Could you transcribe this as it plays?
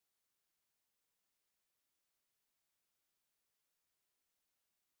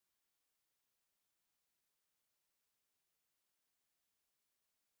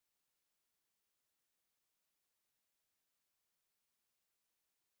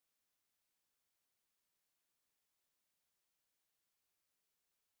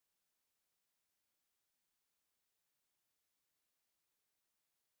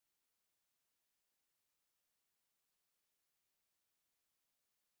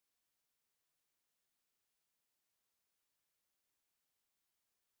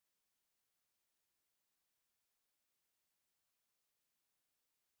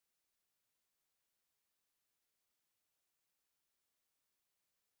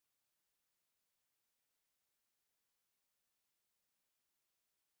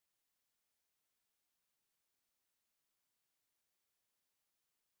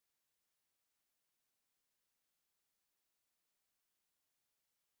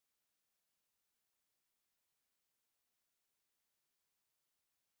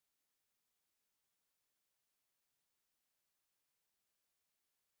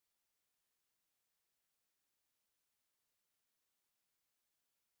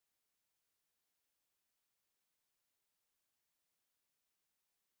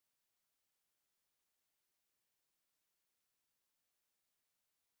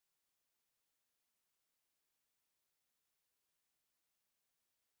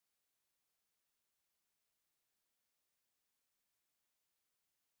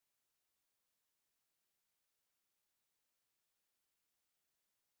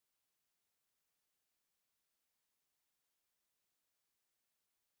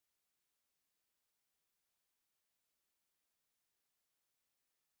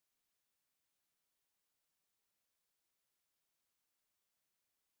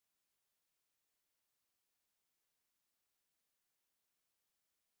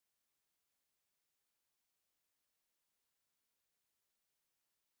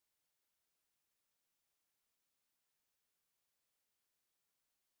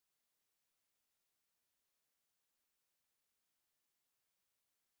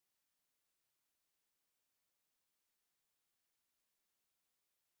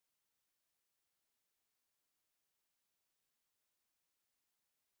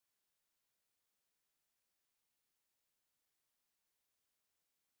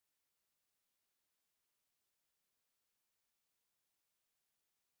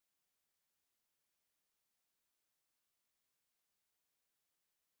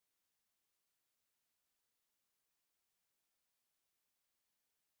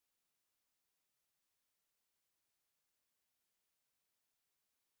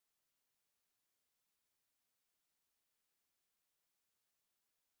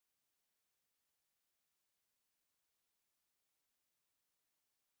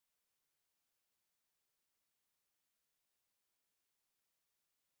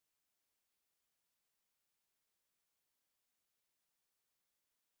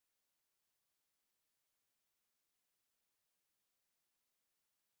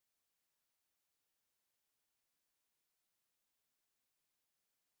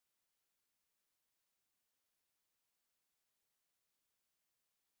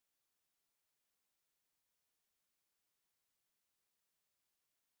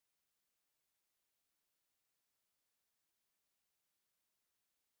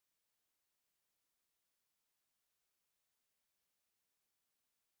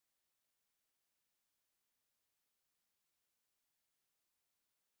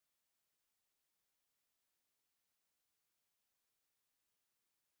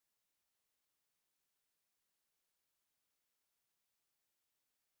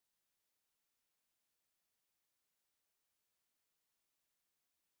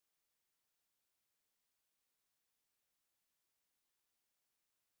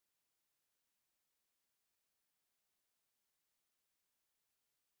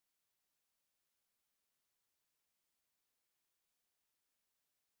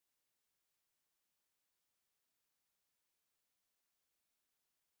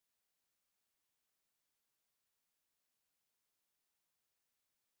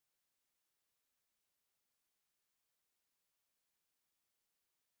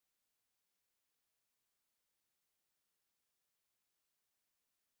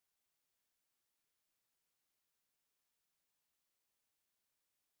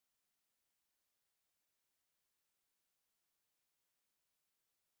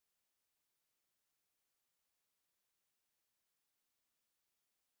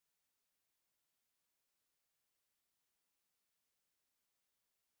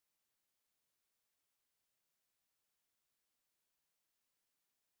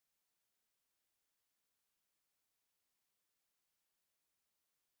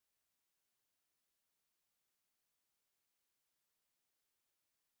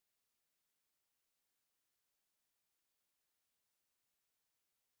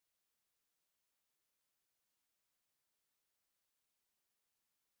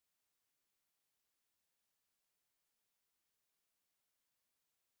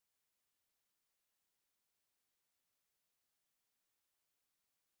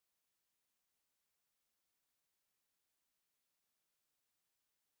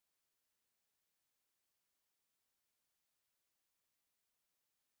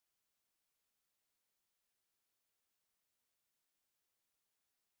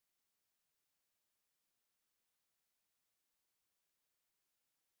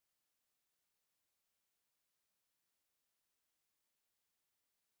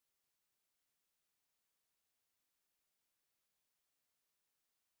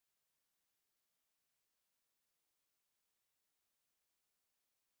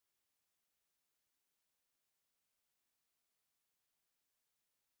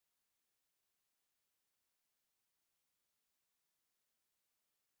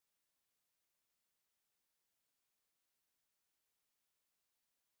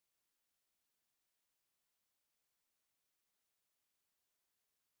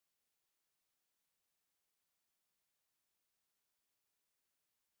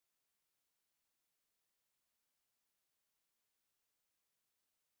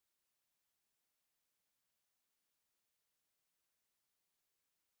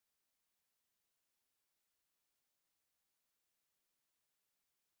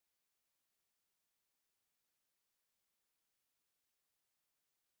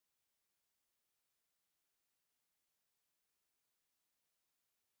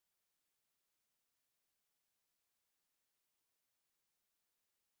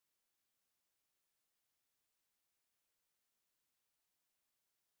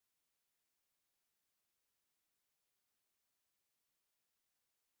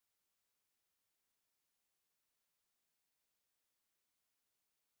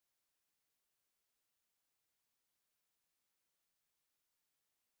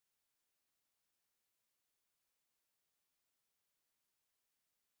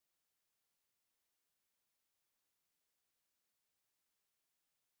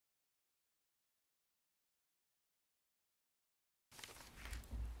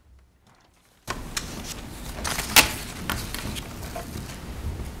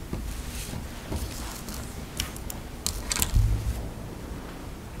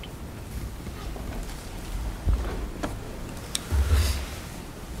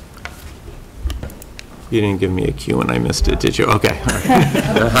You didn't give me a cue and I missed it, did you? Okay. All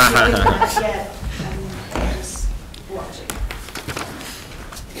right.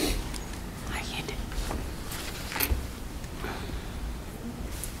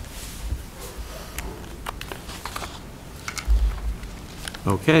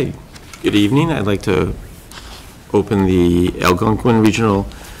 Okay. Good evening. I'd like to open the Algonquin Regional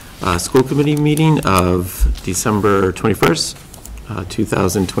School Committee meeting of December 21st,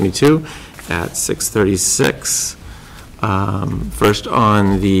 2022 at 6:36. First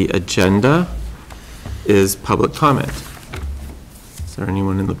on the agenda is public comment. Is there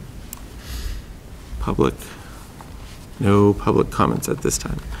anyone in the public? No public comments at this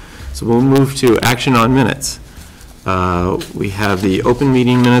time. So we'll move to action on minutes. We have the open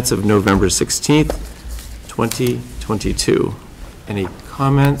meeting minutes of November 16th, 2022. Any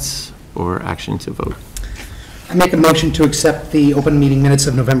comments or action to vote? I make a motion to accept the open meeting minutes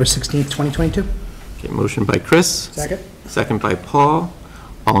of November 16th, 2022. Okay, motion by Chris. Second. Second by Paul.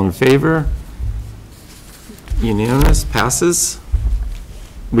 All in favor? Unanimous, passes.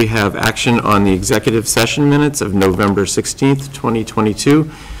 We have action on the executive session minutes of November 16th,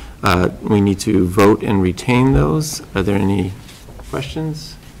 2022. We need to vote and retain those. Are there any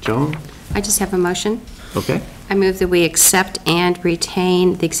questions? Joan? I just have a motion. Okay. I move that we accept and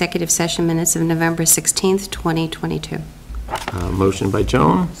retain the executive session minutes of November 16th, 2022. Motion by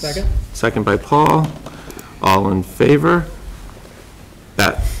Joan. Second. Second by Paul. All in favor?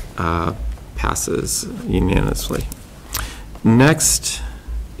 That passes unanimously. Next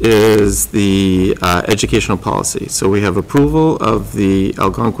is the educational policy. So we have approval of the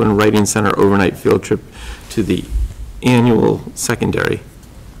Algonquin Writing Center overnight field trip to the annual secondary.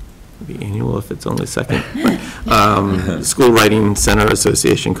 Maybe annual if it's only second. School Writing Center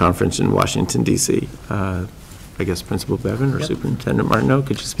Association Conference in Washington, D.C. I guess Principal Bevan or Yep. Superintendent Martineau,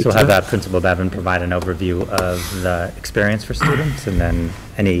 could you speak So we'll to have that? Principal Bevan provide an overview of the experience for students and then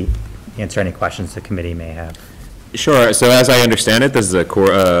answer any questions the committee may have. Sure. So as I understand it, this is a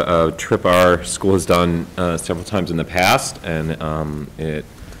trip our school has done several times in the past, and it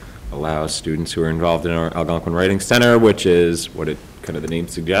allows students who are involved in our Algonquin Writing Center, which is what it kind of the name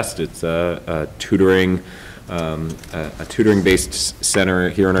suggests. It's a tutoring-based center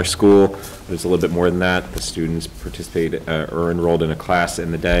here in our school. There's a little bit more than that. The students participate or enrolled in a class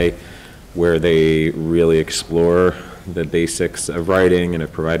in the day where they really explore the basics of writing and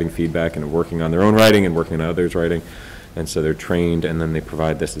of providing feedback and of working on their own writing and working on others' writing. And so they're trained, and then they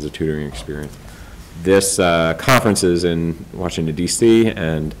provide this as a tutoring experience. This conference is in Washington, D.C.,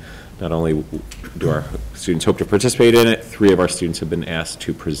 and not only do our students hope to participate in it, 3 of our students have been asked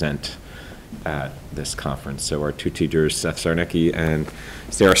to present at this conference. So our 2 teachers, Seth Sarnicki and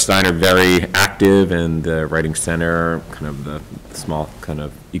Sarah Stein, are very active in the Writing Center, kind of the small kind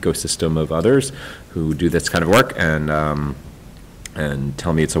of ecosystem of others who do this kind of work, and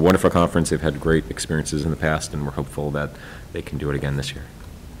tell me it's a wonderful conference. They've had great experiences in the past, and we're hopeful that they can do it again this year.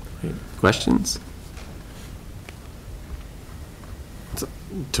 Questions? It's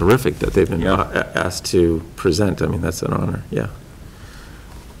terrific that they've been asked to present. I mean, that's an honor. Yeah.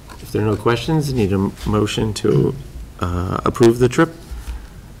 If there are no questions, need a motion to approve the trip?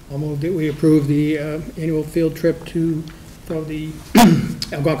 I'll move that we approve the annual field trip from the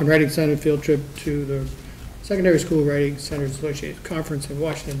Algonquin Writing Center field trip to the Secondary School Writing Centers Association Conference in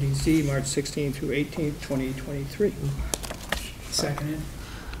Washington, D.C., March 16th through 18th, 2023. Seconded.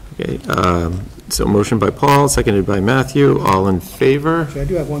 Okay, so motion by Paul, seconded by Matthew. All in favor? So I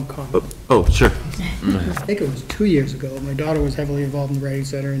do have one comment. Oh, sure. I think it was 2 years ago. My daughter was heavily involved in the Writing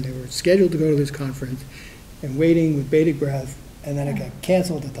Center, and they were scheduled to go to this conference and waiting with bated breath, and then it got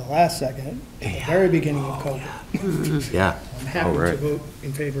canceled at the last second, at the very beginning of COVID. Yeah. I'm happy to vote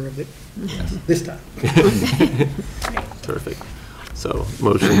in favor of it this time. Terrific. So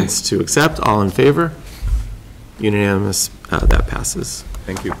motions to accept, all in favor? Unanimous, that passes.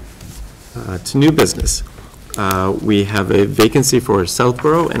 Thank you. To new business. We have a vacancy for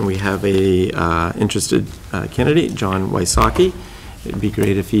Southborough, and we have a interested candidate, John Wysocki. It'd be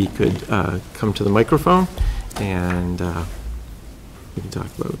great if he could come to the microphone, and we can talk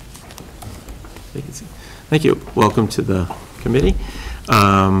about vacancy. Thank you. Welcome to the committee.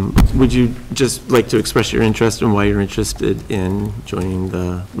 Would you just like to express your interest and why you're interested in joining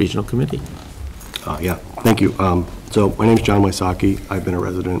the regional committee? Yeah, thank you. So my name is John Wysocki. I've been a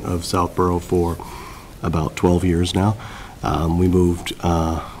resident of Southborough for about 12 years now. We moved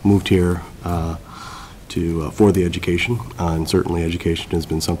here for the education, and certainly education has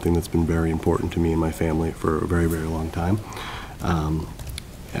been something that's been very important to me and my family for a very, very long time.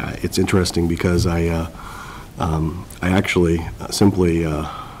 It's interesting because I actually simply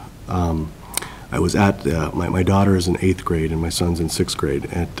I was at, my daughter is in 8th grade and my son's in 6th grade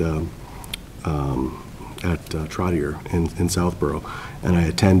at Trottier in Southborough, and I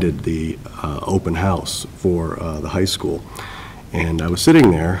attended the open house for the high school. And I was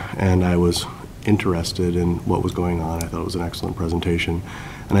sitting there, and I was interested in what was going on. I thought it was an excellent presentation.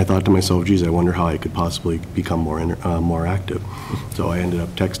 And I thought to myself, geez, I wonder how I could possibly become more active. So I ended up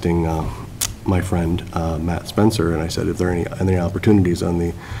texting my friend, Matt Spencer, and I said, if there are any opportunities on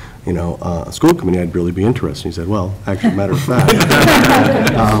the school committee, I'd really be interested. He said, well, actually, matter of fact,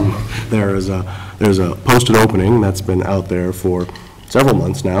 there's a posted opening that's been out there for several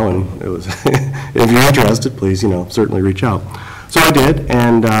months now, and it was, if you're interested, please, certainly reach out. So I did,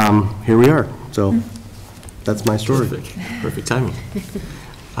 and here we are. So that's my story. Perfect timing.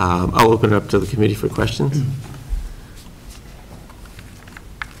 I'll open it up to the committee for questions.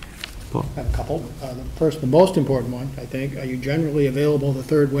 Paul? I have a couple. The most important one, I think, are you generally available the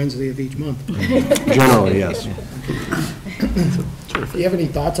third Wednesday of each month? Generally, yes. Do you have any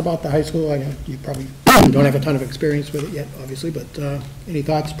thoughts about the high school? I know you probably don't have a ton of experience with it yet, obviously, but any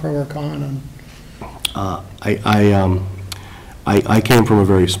thoughts, pro or con? I came from a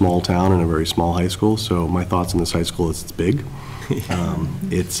very small town and a very small high school, so my thoughts on this high school is it's big.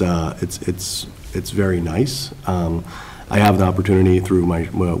 It's very nice. I have the opportunity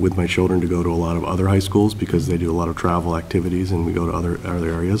with my children to go to a lot of other high schools because they do a lot of travel activities, and we go to other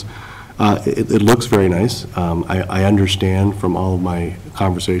areas. It looks very nice. I understand from all of my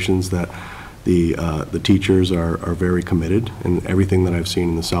conversations that the teachers are very committed, and everything that I've seen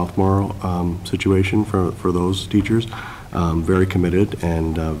in the Southborough situation for those teachers, very committed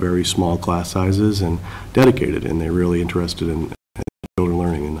and very small class sizes and dedicated, and they're really interested in children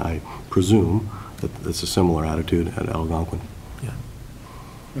learning, and I presume that it's a similar attitude at Algonquin. Yeah.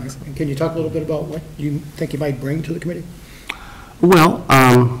 All right. And can you talk a little bit about what you think you might bring to the committee? Well,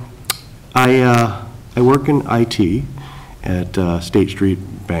 I work in IT at State Street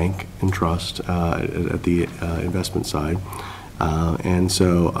Bank and Trust at the investment side, and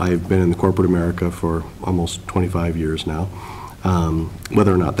so I've been in the corporate America for almost 25 years now.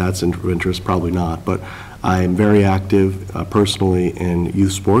 Whether or not that's of interest, probably not, but I'm very active personally in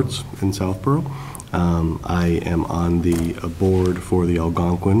youth sports in Southborough. I am on the board for the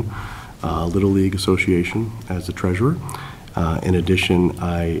Algonquin Little League Association as the treasurer. In addition,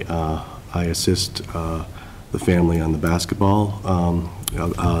 I assist the family on the basketball,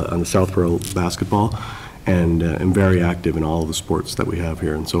 on the Southborough basketball, and am very active in all of the sports that we have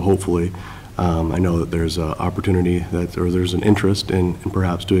here. And so hopefully, I know that there's an opportunity or there's an interest in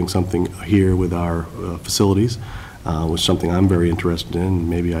perhaps doing something here with our facilities, which is something I'm very interested in.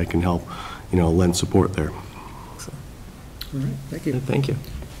 Maybe I can help, lend support there. All right, thank you. Thank you.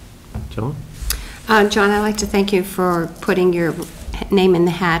 Gentlemen? John, I'd like to thank you for putting your name in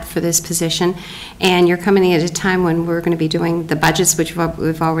the hat for this position, and you're coming in at a time when we're going to be doing the budgets, which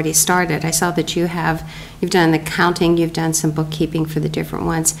we've already started. I saw that you've done the counting, you've done some bookkeeping for the different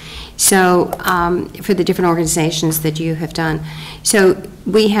ones, so for the different organizations that you have done. So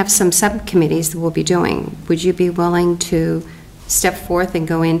we have some subcommittees that we'll be doing. Would you be willing to step forth and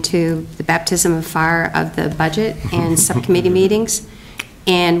go into the baptism of fire of the budget and subcommittee meetings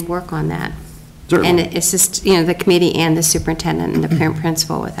and work on that? Certainly. And assist, the committee and the superintendent and the parent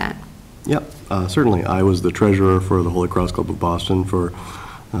principal with that. Yep, certainly. I was the treasurer for the Holy Cross Club of Boston for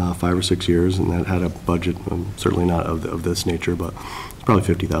 5 or 6 years, and that had a budget, certainly not of this nature, but it's probably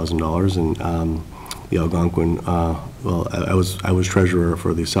 $50,000. And the Algonquin, well, I was treasurer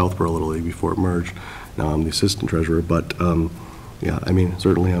for the Southborough Little League before it merged. Now I'm the assistant treasurer, but yeah, I mean,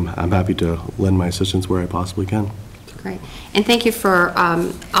 certainly I'm happy to lend my assistance where I possibly can. Great. And thank you for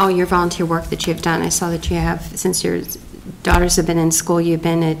all your volunteer work that you've done. I saw that you have, since your daughters have been in school, you've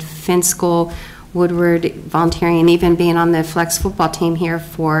been at Finn School, Woodward, volunteering, and even being on the flex football team here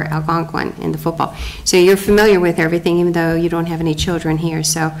for Algonquin in the football. So you're familiar with everything, even though you don't have any children here.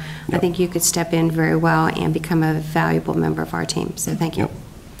 So Yep. I think you could step in very well and become a valuable member of our team. So thank you.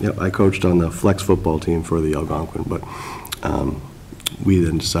 Yep, I coached on the flex football team for the Algonquin, but we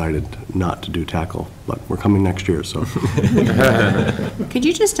then decided not to do tackle, but we're coming next year, so. Could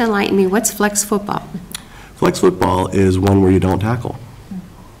you just enlighten me, what's flex football? Flex football is one where you don't tackle.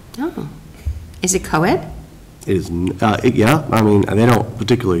 Oh, is it co-ed? It is, yeah, I mean, they don't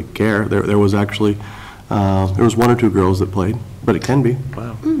particularly care. There was actually, there was 1 or 2 girls that played, but it can be.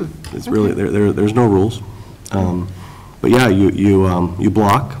 Wow. It's really, there's no rules. But yeah, you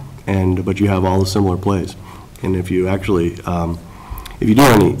block, but you have all the similar plays. And if you actually,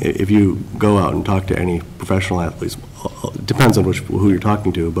 if you go out and talk to any professional athletes, it depends on who you're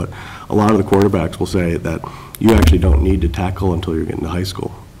talking to, but a lot of the quarterbacks will say that you actually don't need to tackle until you're getting to high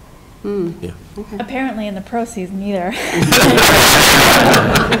school. Yeah. Apparently in the pro season either.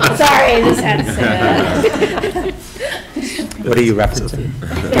 Sorry, I just had to say that. What are you referencing?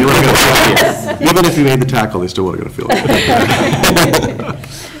 They weren't gonna feel it. Even if you made the tackle, they still weren't going to feel it.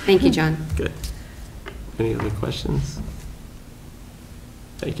 Thank you, John. Good. Any other questions?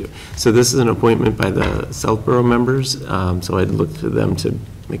 Thank you. So this is an appointment by the Southborough members, so I'd look to them to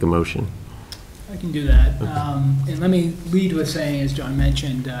make a motion. I can do that. And let me lead with saying, as John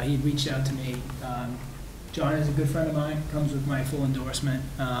mentioned, he reached out to me. John is a good friend of mine, comes with my full endorsement.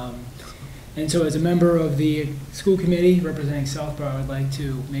 And so as a member of the school committee representing Southborough, I'd like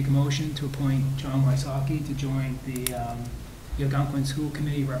to make a motion to appoint John Wysocki to join the Algonquin School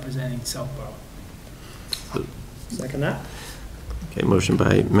Committee representing Southborough. Second that. Okay, motion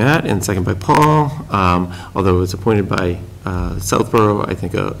by Matt and second by Paul. Although it was appointed by Southborough, I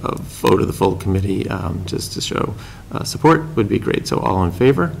think a vote of the full committee, just to show support, would be great. So all in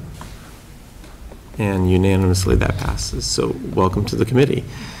favor? And unanimously that passes. So welcome to the committee.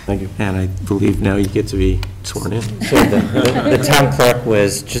 Thank you. And I believe now you get to be sworn in. So the town clerk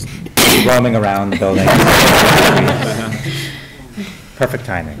was just roaming around the building. Perfect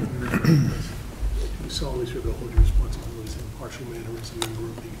timing. You solemnly swear to hold your responsibilities in an impartial manner as a member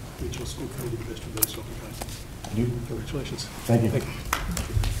of the regional school committee of the District of Minnesota. Thank you. Congratulations. Thank you.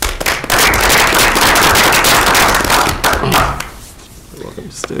 You're welcome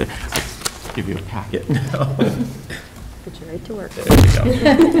to stay there. I'll give you a packet now. Put you right to work. There we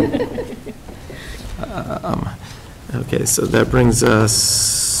go. Okay, so that brings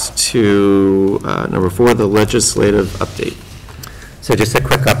us to number 4, the legislative update. So just a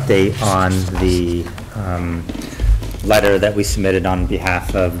quick update on the letter that we submitted on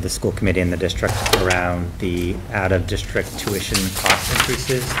behalf of the school committee and the district around the out-of-district tuition cost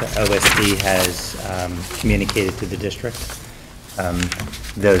increases that OSD has communicated to the district.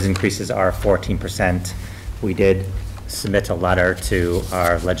 Those increases are 14%. We did submit a letter to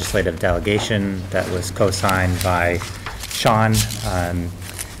our legislative delegation that was co-signed by Sean.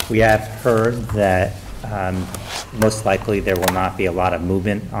 We have heard that most likely there will not be a lot of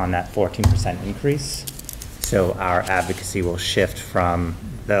movement on that 14% increase. So our advocacy will shift from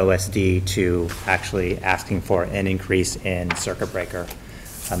the OSD to actually asking for an increase in circuit breaker.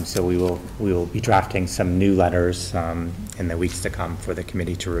 So we will be drafting some new letters in the weeks to come for the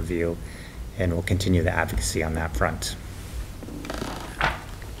committee to review, and we'll continue the advocacy on that front.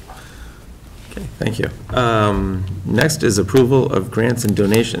 Okay, thank you. Next is approval of grants and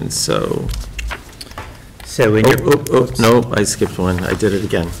donations. So in your, no, I skipped one. I did it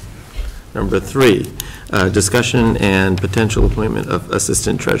again. Number 3, discussion and potential appointment of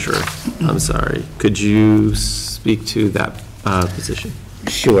assistant treasurer. I'm sorry. Could you speak to that position?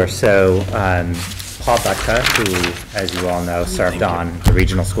 Sure. So Paul Butka, who, as you all know, served on the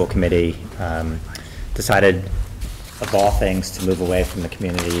regional school committee, decided, of all things, to move away from the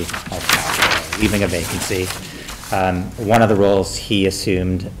community health council, leaving a vacancy. One of the roles he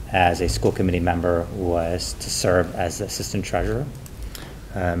assumed as a school committee member was to serve as the assistant treasurer.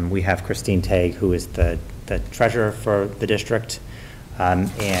 We have Christine Tague, who is the treasurer for the district.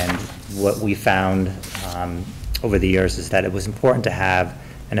 And what we found over the years is that it was important to have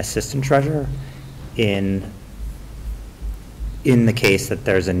an assistant treasurer in the case that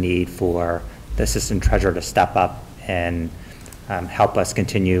there's a need for the assistant treasurer to step up and help us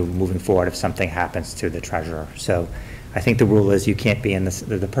continue moving forward if something happens to the treasurer. So I think the rule is you can't be in this,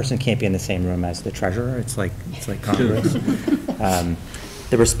 the person can't be in the same room as the treasurer. It's like Congress.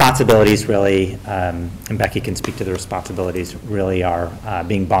 The responsibilities really, and Becky can speak to the responsibilities, really are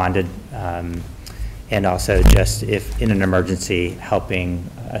being bonded, and also just if in an emergency, helping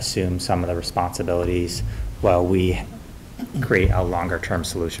assume some of the responsibilities while we create a longer term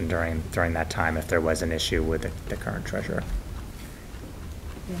solution during that time if there was an issue with the current treasurer.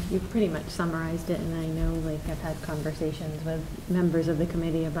 Yeah, you pretty much summarized it, and I know, like, I've had conversations with members of the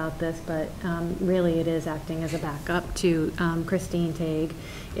committee about this, but really it is acting as a backup to Christine Tague.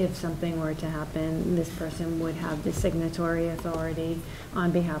 If something were to happen, this person would have the signatory authority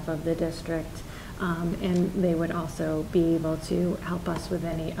on behalf of the district, and they would also be able to help us with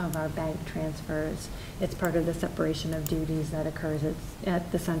any of our bank transfers. It's part of the separation of duties that occurs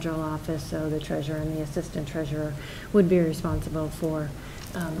at the central office, so the treasurer and the assistant treasurer would be responsible for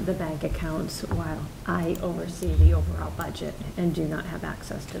the bank accounts while I oversee the overall budget and do not have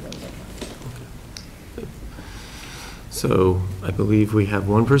access to those accounts. Okay. So I believe we have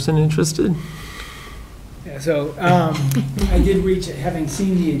one person interested. Yeah, so I did having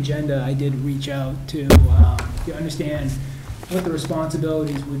seen the agenda, I did reach out to understand what the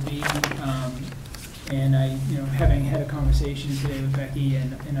responsibilities would be. And I, having had a conversation today with Becky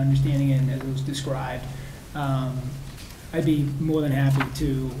and understanding it as it was described, I'd be more than happy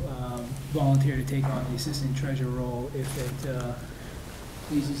to volunteer to take on the assistant treasurer role if it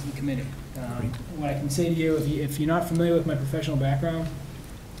pleases the committee. What I can say to you, if you're not familiar with my professional background,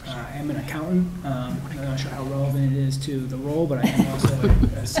 I am an accountant. I'm not sure how relevant it is to the role, but I am also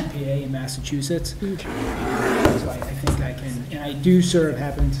a CPA in Massachusetts. So I think I can, and I do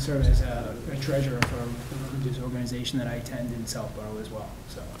happen to serve as a treasurer for the religious organization that I attend in Southborough as well.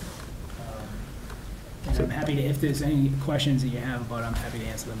 So, and I'm happy to, if there's any questions that you have about it, I'm happy to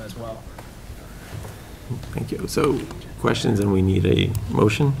answer them as well. Thank you. So, questions, and we need a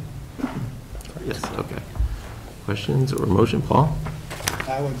motion? Yes, okay. Questions or motion, Paul?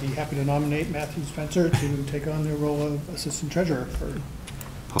 I would be happy to nominate Matthew Spencer to take on the role of assistant treasurer for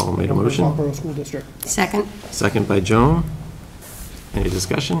Paul made a motion. Southborough School District. Second. Second by Joan. Any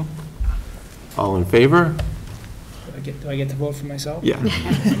discussion? All in favor? Do I get to vote for myself? Yeah.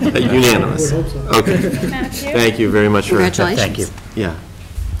 Unanimous. I would hope so. Okay. Matthew? Thank you very much for. Congratulations. Thank you. Yeah.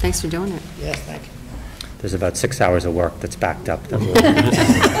 Thanks for doing it. Yes, thank you. There's about 6 hours of work that's backed up. That will-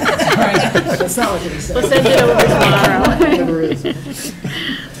 That's not what they said. We'll send it over tomorrow. Whatever it is.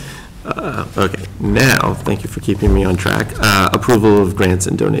 Okay, now, thank you for keeping me on track. Approval of grants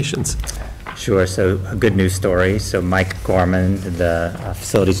and donations. Sure, so a good news story. So Mike Gorman, the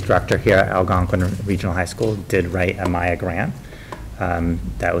facilities director here at Algonquin Regional High School, did write a Maya grant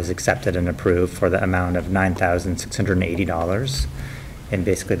that was accepted and approved for the amount of $9,680. And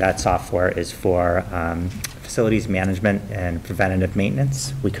basically that software is for facilities management and preventative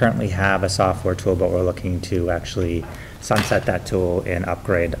maintenance. We currently have a software tool, but we're looking to actually sunset that tool and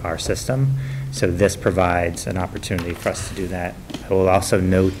upgrade our system. So this provides an opportunity for us to do that. I will also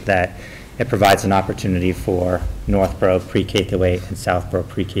note that it provides an opportunity for Northborough pre-K through 8 and Southborough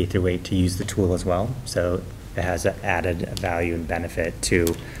pre-K through 8 to use the tool as well. So it has an added value and benefit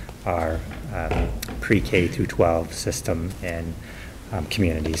to our pre-K through 12 system in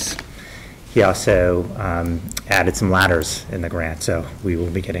communities. He also added some ladders in the grant, so we will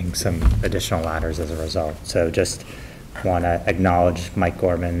be getting some additional ladders as a result. So just want to acknowledge Mike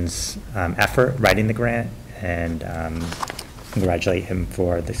Gorman's effort writing the grant and congratulate him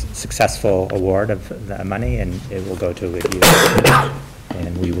for the successful award of the money, and it will go to a review.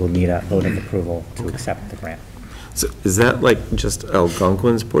 And we will need a vote of approval to accept the grant. So is that like just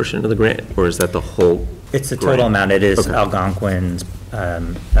Algonquin's portion of the grant, or is that the whole? It's the total grant? amount. It is Okay. Algonquin's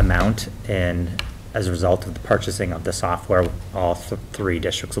amount, and as a result of the purchasing of the software, all three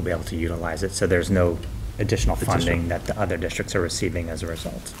districts will be able to utilize it. So there's no additional funding that the other districts are receiving as a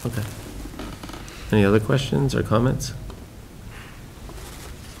result. Okay. Any other questions or comments?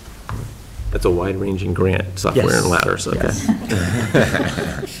 That's a wide-ranging grant, software Yes. and ladders, okay.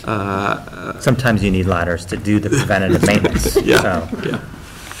 Yes. Sometimes you need ladders to do the preventative maintenance. Yeah, So, yeah.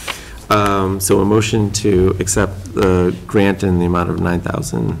 So a motion to accept the grant in the amount of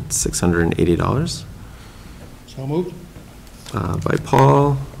 $9,680 So moved. by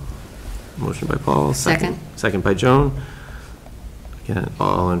Paul. Motion by Paul. Second. Second by Joan. Again,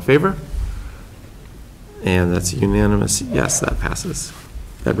 all in favor? And that's unanimous. Yes, that passes.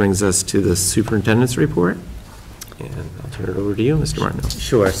 That brings us to the superintendent's report. And I'll turn it over to you, Mr. Martineau.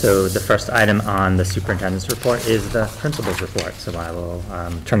 sure. So the first item on the superintendent's report is the principal's report. So I will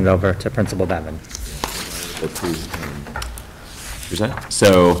turn it over to Principal Bevan. Present.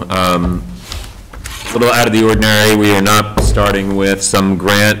 So, a little out of the ordinary, we are not starting with some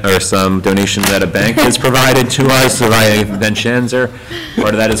grant or some donation that a bank has provided to us via Ben Shanzer. Part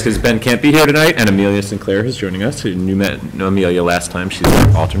of that is because Ben can't be here tonight, and Amelia Sinclair is joining us, who you met Amelia last time, she's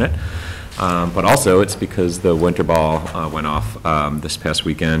our alternate. But also, it's because the winter ball went off this past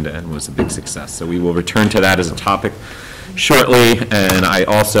weekend and was a big success. So we will return to that as a topic shortly, and I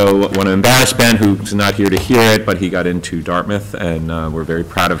also want to embarrass Ben, who's not here to hear it, but he got into Dartmouth, and we're very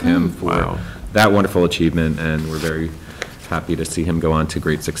proud of him for Wow. that wonderful achievement, and we're very happy to see him go on to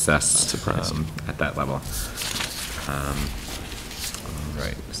great success at that level. All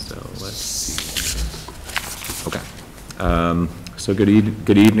right, so let's see. Okay. So good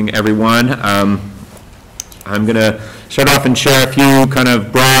evening, everyone. I'm going to start off and share a few kind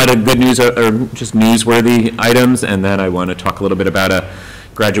of broad good news or just newsworthy items, and then I want to talk a little bit about a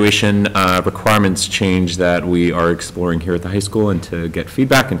graduation requirements change that we are exploring here at the high school, and to get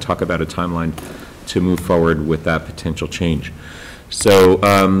feedback and talk about a timeline to move forward with that potential change. So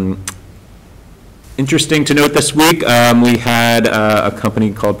interesting to note this week, we had a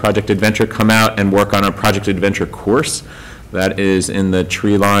company called Project Adventure come out and work on a Project Adventure course that is in the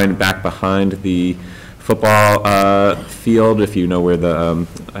tree line back behind the football field, if you know where the,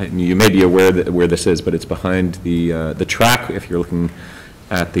 you may be aware that where this is, but it's behind the track. If you're looking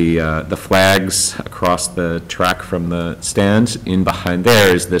at the flags across the track from the stands, in behind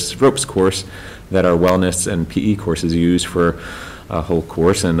there is this ropes course that our wellness and PE courses use for a whole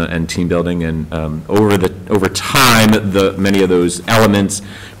course and team building. And over time, many of those elements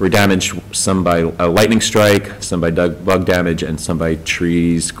were damaged, some by a lightning strike, some by bug damage, and some by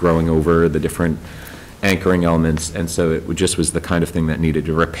trees growing over the different anchoring elements. And so it just was the kind of thing that needed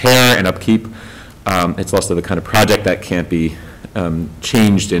to repair and upkeep. It's also the kind of project that can't be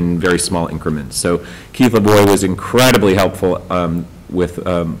changed in very small increments. So Keith LaVoy was incredibly helpful with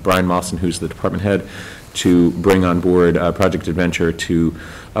Brian Mawson, who's the department head, to bring on board Project Adventure to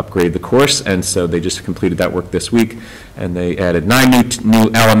upgrade the course. And so they just completed that work this week, and they added 9 new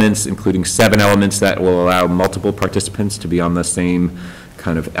elements, including 7 elements that will allow multiple participants to be on the same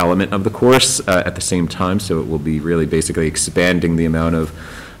kind of element of the course at the same time. So it will be really basically expanding the amount of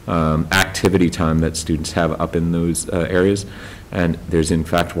activity time that students have up in those areas. And there's in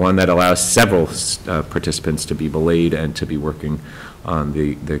fact one that allows several participants to be belayed and to be working on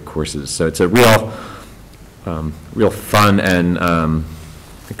the courses. So it's a real fun and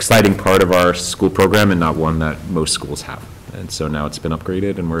exciting part of our school program, and not one that most schools have. And so now it's been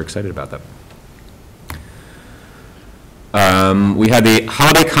upgraded, and we're excited about that. We had the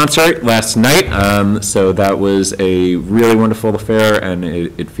holiday concert last night, so that was a really wonderful affair, and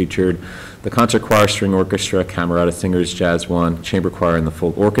it featured the concert choir, string orchestra, camerata singers, jazz one, chamber choir, and the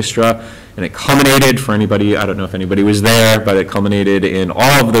full orchestra. And it culminated, for anybody, I don't know if anybody was there, but it culminated in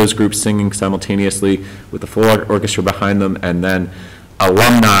all of those groups singing simultaneously with the full orchestra behind them, and then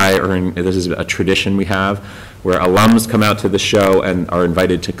alumni, this is a tradition we have, where alums come out to the show and are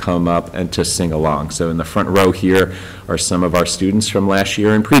invited to come up and to sing along. So in the front row here are some of our students from last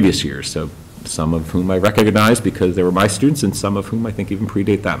year and previous years. So some of whom I recognize because they were my students, and some of whom I think even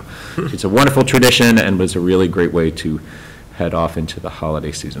predate them. It's a wonderful tradition and was a really great way to head off into the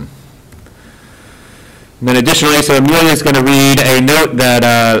holiday season. And then additionally, so Amelia is going to read a note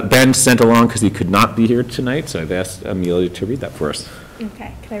that Ben sent along because he could not be here tonight, so I've asked Amelia to read that for us.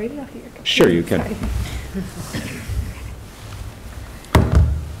 Okay, can I read it off of your computer? Sure, you can. Sorry.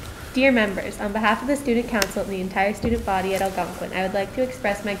 Dear members, on behalf of the Student Council and the entire student body at Algonquin, I would like to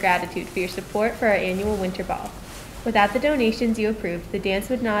express my gratitude for your support for our annual Winter Ball. Without the donations you approved, the dance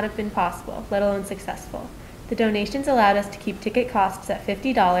would not have been possible, let alone successful. The donations allowed us to keep ticket costs at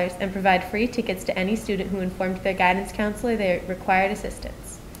 $50 and provide free tickets to any student who informed their guidance counselor they required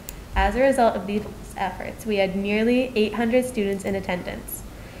assistance. As a result of these efforts, we had nearly 800 students in attendance.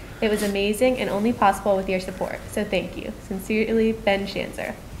 It was amazing and only possible with your support, so thank you. Sincerely, Ben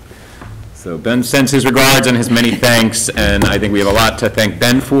Shanzer. So Ben sends his regards and his many thanks, and I think we have a lot to thank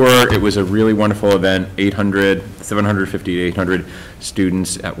Ben for. It was a really wonderful event. 750 to 800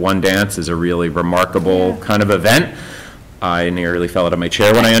 students at one dance is a really remarkable kind of event. I nearly fell out of my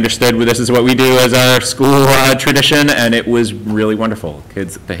chair when I understood this is what we do as our school tradition, and it was really wonderful.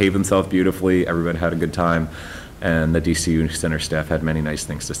 Kids behaved themselves beautifully, everybody had a good time, and the DCU Center staff had many nice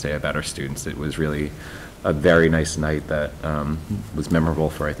things to say about our students. It was really a very nice night that was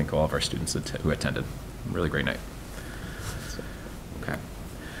memorable for, I think, all of our students who attended. Really great night. Okay.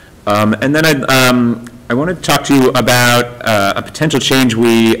 And then I wanted to talk to you about a potential change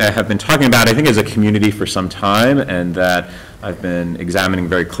we have been talking about, I think, as a community for some time, and that I've been examining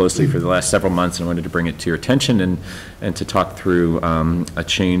very closely for the last several months, and I wanted to bring it to your attention and to talk through a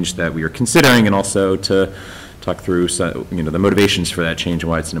change that we are considering, and also to talk through the motivations for that change and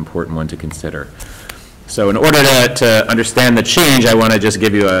why it's an important one to consider. So in order to understand the change, I want to just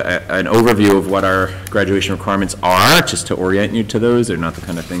give you an overview of what our graduation requirements are, just to orient you to those. They're not the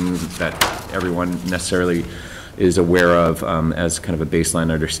kind of things that everyone necessarily is aware of as kind of a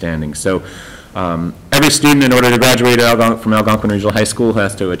baseline understanding. So every student, in order to graduate from Algonquin Regional High School,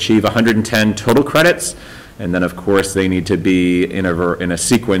 has to achieve 110 total credits. And then, of course, they need to be in a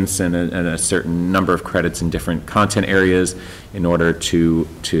sequence and a certain number of credits in different content areas in order to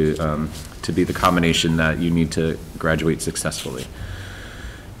be the combination that you need to graduate successfully.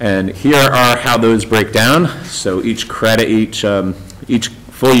 And here are how those break down. So each credit, each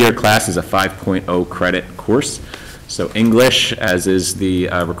full year class is a 5.0 credit course. So English, as is the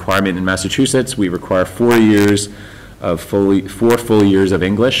requirement in Massachusetts, we require 4 years of 4 full years of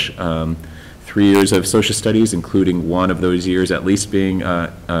English, 3 years of social studies, including one of those years at least being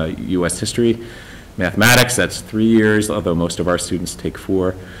U.S. history. Mathematics, that's 3 years, although most of our students take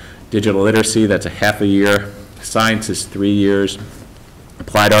 4. Digital literacy, that's a half a year. Science is 3 years.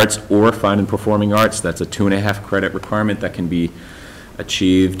 Applied arts or fine and performing arts, that's a 2.5 credit requirement that can be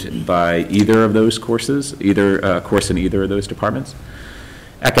achieved by either of those courses, either course in either of those departments.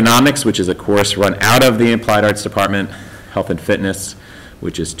 Economics, which is a course run out of the Applied Arts Department. Health and Fitness,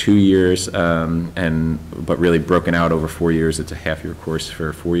 which is 2 years, but really broken out over 4 years. It's a half-year course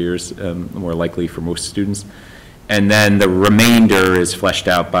for 4 years, more likely for most students. And then the remainder is fleshed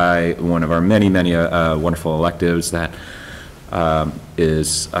out by one of our many, many wonderful electives that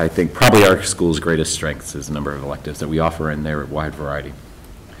is, I think, probably our school's greatest strengths is the number of electives that we offer in their wide variety.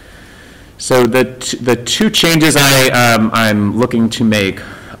 So the two changes I'm looking to make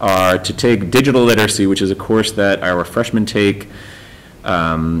are to take digital literacy, which is a course that our freshmen take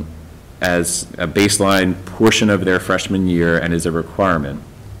as a baseline portion of their freshman year and is a requirement.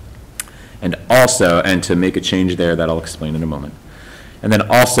 And to make a change there that I'll explain in a moment. And then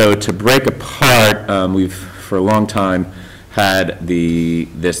also to break apart, we've for a long time had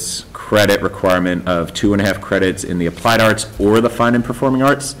this credit requirement of 2.5 credits in the applied arts or the fine and performing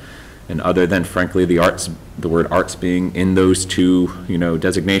arts. And other than, frankly, the word arts being in those two,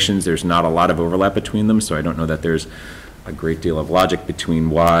 designations, there's not a lot of overlap between them, so I don't know that there's a great deal of logic between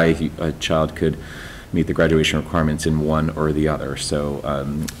why a child could meet the graduation requirements in one or the other. So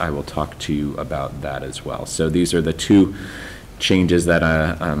I will talk to you about that as well. So these are the two changes that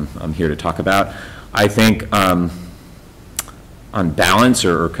I'm here to talk about. I think on balance,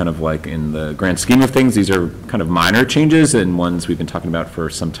 or kind of like in the grand scheme of things, these are kind of minor changes and ones we've been talking about for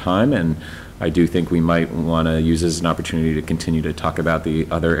some time, and I do think we might want to use this as an opportunity to continue to talk about the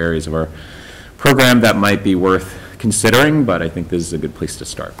other areas of our program that might be worth considering, but I think this is a good place to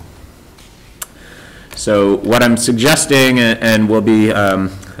start. So what I'm suggesting, and will be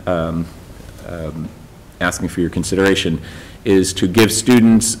asking for your consideration, is to give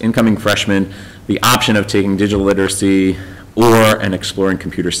students, incoming freshmen, the option of taking digital literacy or an exploring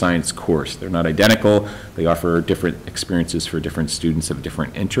computer science course. They're not identical. They offer different experiences for different students of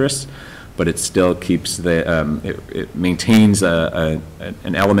different interests, but it still keeps it maintains an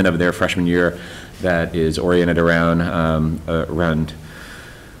element of their freshman year that is oriented around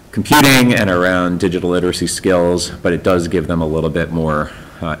computing and around digital literacy skills, but it does give them a little bit more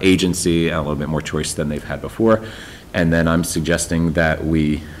agency and a little bit more choice than they've had before. And then I'm suggesting that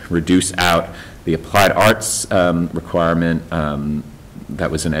we reduce out the applied arts requirement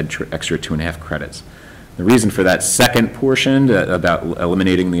that was an extra 2.5 credits. The reason for that second portion about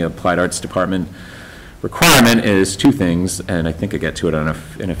eliminating the applied arts department requirement is two things, and I think I get to it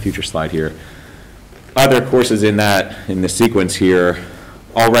in a future slide here. Other courses in the sequence here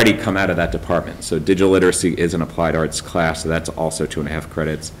already come out of that department. So digital literacy is an applied arts class, so that's also 2.5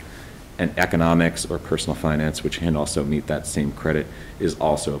 credits. And economics or personal finance, which can also meet that same credit, is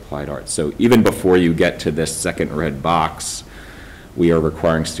also applied arts. So even before you get to this second red box, we are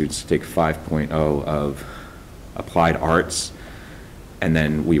requiring students to take 5.0 of applied arts, and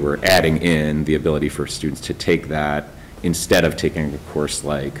then we were adding in the ability for students to take that instead of taking a course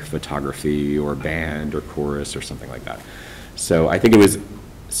like photography or band or chorus or something like that. So I think it was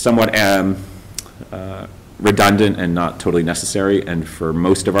somewhat redundant and not totally necessary, and for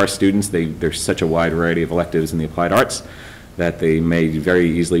most of our students, there's such a wide variety of electives in the applied arts that they may very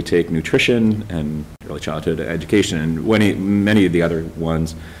easily take nutrition and early childhood education and many of the other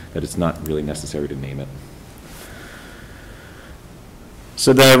ones that it's not really necessary to name it.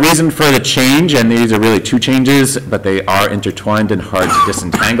 So the reason for the change, and these are really two changes, but they are intertwined and hard to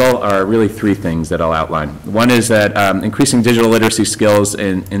disentangle, are really three things that I'll outline. One is that increasing digital literacy skills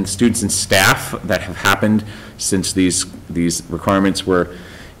in students and staff that have happened since these requirements were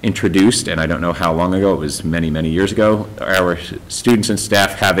introduced, and I don't know how long ago, it was many, many years ago. Our students and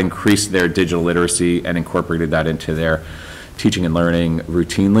staff have increased their digital literacy and incorporated that into their teaching and learning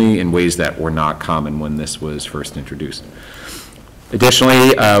routinely in ways that were not common when this was first introduced.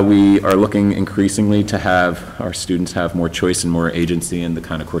 Additionally, we are looking increasingly to have our students have more choice and more agency in the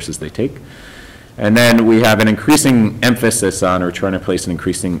kind of courses they take. And then we have an increasing emphasis on, or trying to place an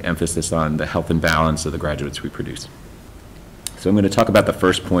increasing emphasis on, the health and balance of the graduates we produce. So I'm going to talk about the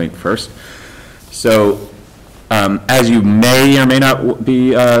first point first. So as you may or may not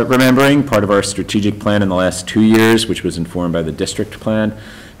be remembering, part of our strategic plan in the last 2 years, which was informed by the district plan,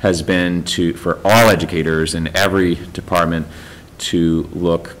 has been for all educators in every department to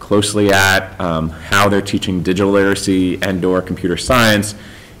look closely at how they're teaching digital literacy and/or computer science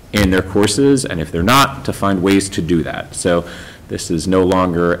in their courses, and if they're not, to find ways to do that. So this is no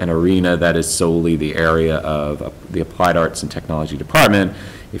longer an arena that is solely the area of the Applied Arts and Technology Department.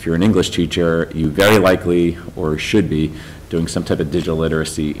 If you're an English teacher, you very likely, or should be, doing some type of digital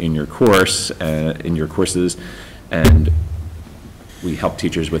literacy in your course, in your courses, and we help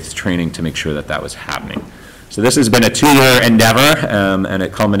teachers with training to make sure that that was happening. So this has been a 2-year endeavor, and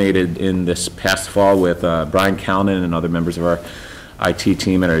it culminated in this past fall with Brian Calnan and other members of our IT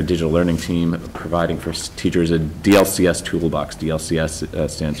team and our digital learning team providing for teachers a DLCS toolbox. DLCS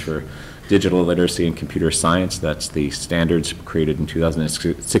stands for Digital Literacy and Computer Science. That's the standards created in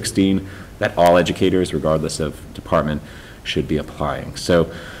 2016 that all educators, regardless of department, should be applying.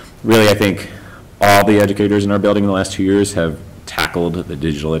 So really, I think all the educators in our building in the last 2 years have tackled the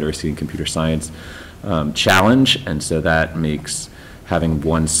digital literacy and computer science challenge, and so that makes having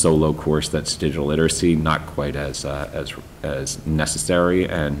one solo course that's digital literacy not quite as necessary,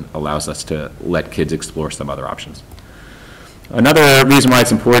 and allows us to let kids explore some other options. Another reason why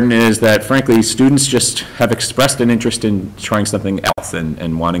it's important is that, frankly, students just have expressed an interest in trying something else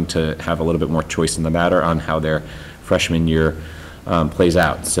and wanting to have a little bit more choice in the matter on how their freshman year plays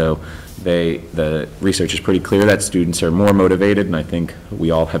out. So the research is pretty clear that students are more motivated, and I think we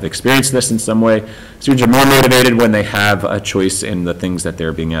all have experienced this in some way. Students are more motivated when they have a choice in the things that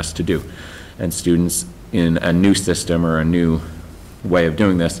they're being asked to do. And students in a new system or a new way of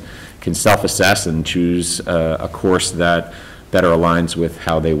doing this can self-assess and choose a course that better aligns with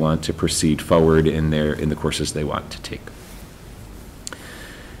how they want to proceed forward in the courses they want to take.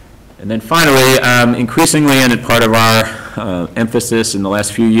 And then finally, increasingly, and part of our emphasis in the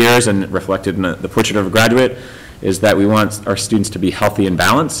last few years and reflected in the portrait of a graduate, is that we want our students to be healthy and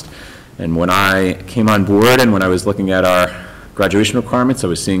balanced. And when I came on board and when I was looking at our graduation requirements, I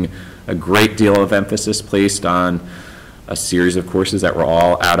was seeing a great deal of emphasis placed on a series of courses that were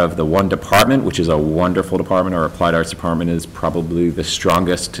all out of the one department, which is a wonderful department. Our applied arts department is probably the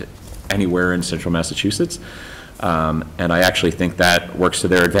strongest anywhere in central Massachusetts. And I actually think that works to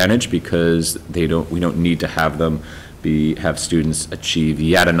their advantage, because we don't need to have them have students achieve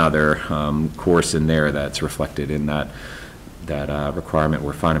yet another course in there that's reflected in that requirement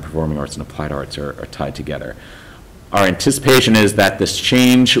where fine and performing arts and applied arts are tied together. Our anticipation is that this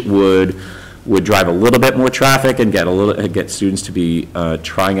change would drive a little bit more traffic and get students to be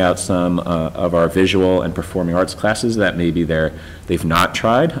trying out some of our visual and performing arts classes that maybe they've not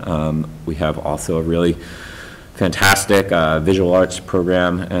tried. We have also a really fantastic visual arts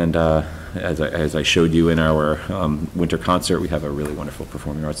program, and as I showed you in our winter concert, we have a really wonderful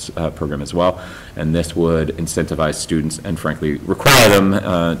performing arts program as well, and this would incentivize students and frankly require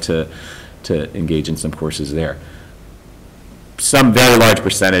them to engage in some courses there. Some very large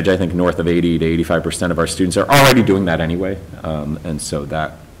percentage, I think north of 80 to 85% of our students are already doing that anyway, and so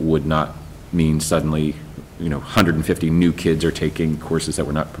that would not mean suddenly 150 new kids are taking courses that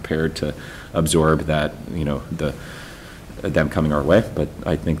we're not prepared to absorb them coming our way. But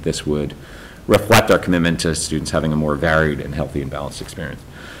I think this would reflect our commitment to students having a more varied and healthy and balanced experience.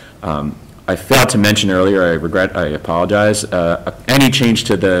 I failed to mention earlier, I apologize, any change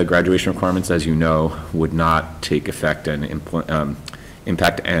to the graduation requirements, as you know, would not take effect and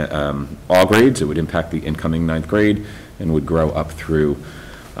impact all grades. It would impact the incoming 9th grade and would grow up through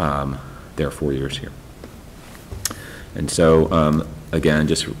their 4 years here. And so, again,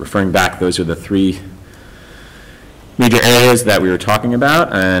 just referring back, those are the 3 major areas that we were talking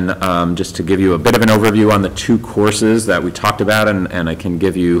about, and just to give you a bit of an overview on the 2 courses that we talked about, and I can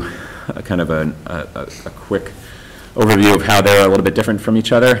give you a kind of a quick overview of how they're a little bit different from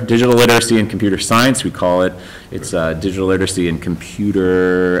each other. Digital literacy and computer science, we call it. It's digital literacy and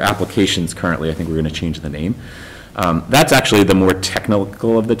computer applications currently. I think we're going to change the name. That's actually the more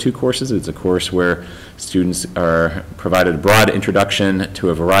technical of the 2 courses. It's a course where students are provided a broad introduction to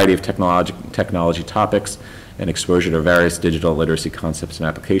a variety of technology topics and exposure to various digital literacy concepts and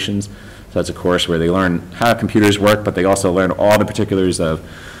applications. So that's a course where they learn how computers work, but they also learn all the particulars of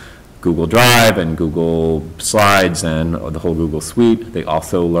Google Drive and Google Slides and the whole Google suite. They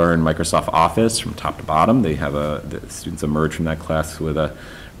also learn Microsoft Office from top to bottom. The students emerge from that class with a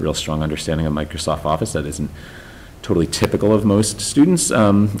real strong understanding of Microsoft Office that isn't totally typical of most students.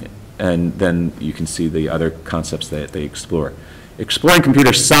 And then you can see the other concepts that they explore. Exploring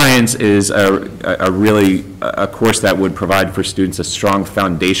computer science is a course that would provide for students a strong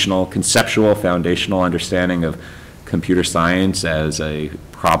conceptual foundational understanding of computer science as a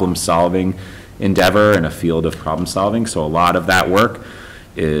problem-solving endeavor and a field of problem-solving. So a lot of that work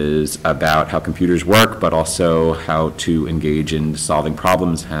is about how computers work, but also how to engage in solving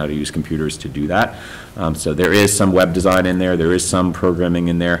problems, how to use computers to do that. So there is some web design in there is some programming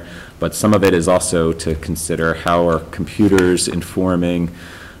in there, but some of it is also to consider how are computers informing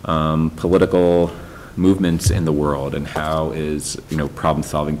political movements in the world, and how is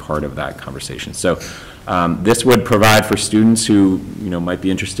problem-solving part of that conversation. So this would provide for students who might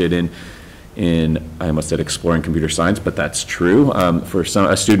be interested in in, I almost said exploring computer science, but that's true. For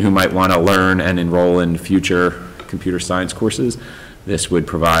a student who might want to learn and enroll in future computer science courses, this would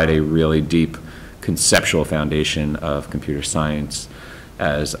provide a really deep conceptual foundation of computer science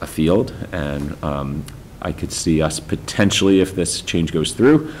as a field. And I could see us potentially, if this change goes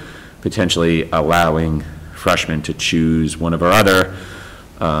through, potentially allowing freshmen to choose one of our other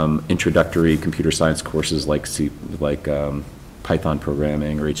introductory computer science courses like Python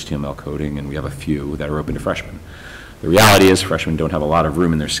programming or HTML coding, and we have a few that are open to freshmen. The reality is freshmen don't have a lot of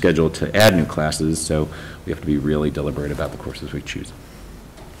room in their schedule to add new classes, so we have to be really deliberate about the courses we choose.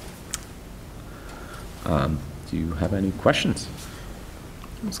 Do you have any questions?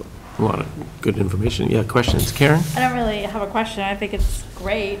 A lot of good information. Yeah, questions. Karen? I don't really have a question. I think it's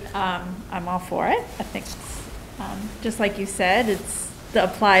great. I'm all for it. I think, just like you said, it's the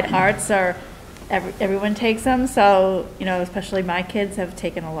applied arts are, everyone takes them. So, you know, especially my kids have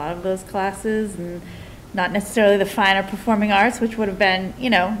taken a lot of those classes, and not necessarily the finer performing arts, which would have been, you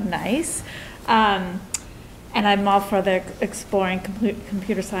know, nice. And I'm all for the exploring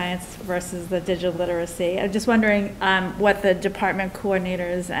computer science versus the digital literacy. I'm just wondering what the department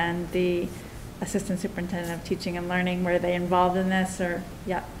coordinators and the assistant superintendent of teaching and learning, were they involved in this, or,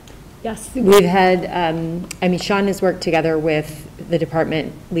 yeah? Yes, we've had, I mean, Sean has worked together with the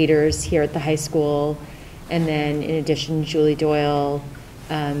department leaders here at the high school, and then in addition, Julie Doyle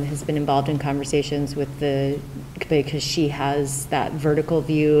has been involved in conversations with because she has that vertical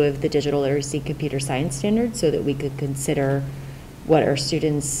view of the digital literacy computer science standards, so that we could consider what are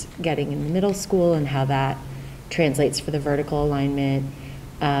students getting in the middle school and how that translates for the vertical alignment.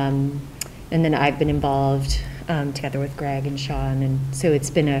 And then I've been involved together with Greg and Sean, and so it's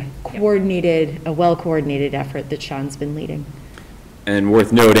been a well-coordinated effort that Sean's been leading. And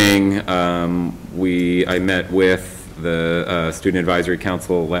worth noting, I met with the Student Advisory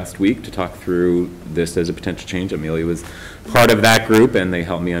Council last week to talk through this as a potential change. Amelia was part of that group, and they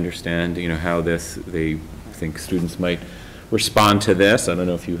helped me understand, you know, how they think students might respond to this. I don't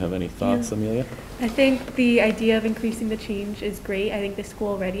know if you have any thoughts, Amelia? I think the idea of increasing the change is great. I think the school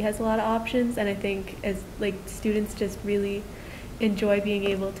already has a lot of options, and I think as students just really enjoy being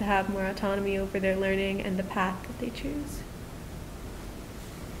able to have more autonomy over their learning and the path that they choose.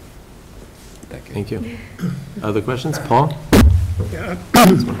 Thank you. Other questions? Paul? Yeah,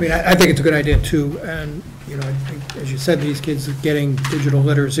 I mean, I think it's a good idea too, and, you know, I think, as you said, these kids are getting digital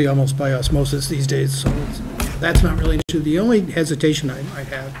literacy almost by osmosis these days, so that's not really an issue. The only hesitation I might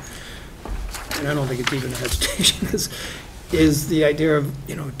have, and I don't think it's even a hesitation, is the idea of,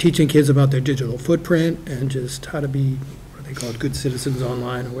 you know, teaching kids about their digital footprint and just how to be, what they call it, good citizens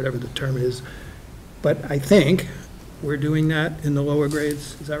online, or whatever the term is. But I think we're doing that in the lower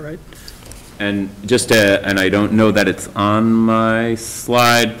grades, is that right? And and I don't know that it's on my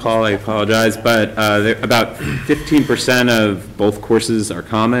slide, Paul, I apologize, but about 15% of both courses are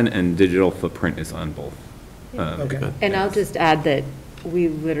common, and digital footprint is on both. Okay. And I'll just add that we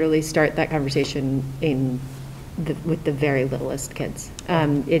literally start that conversation with the very littlest kids.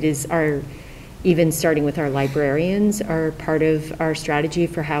 It is even starting with our librarians are part of our strategy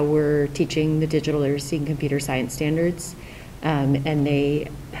for how we're teaching the digital literacy and computer science standards. And they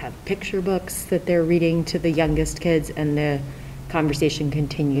have picture books that they're reading to the youngest kids, and the conversation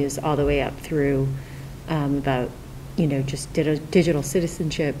continues all the way up through about, you know, just digital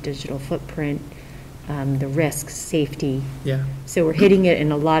citizenship, digital footprint, the risks, safety. Yeah. So we're hitting it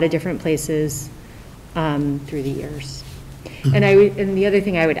in a lot of different places through the years. And the other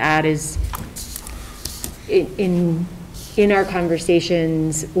thing I would add is in our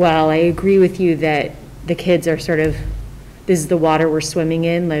conversations, while I agree with you that the kids are sort of, this is the water we're swimming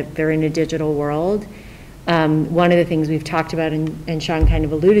in, like they're in a digital world. One of the things we've talked about, and Sean kind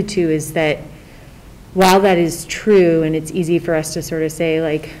of alluded to, is that while that is true, and it's easy for us to sort of say,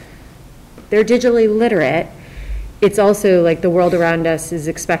 like, they're digitally literate, it's also like the world around us is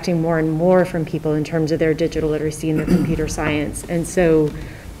expecting more and more from people in terms of their digital literacy and their computer science. And so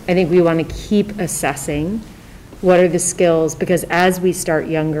I think we want to keep assessing what are the skills, because as we start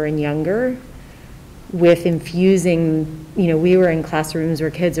younger and younger, with infusing, you know, we were in classrooms where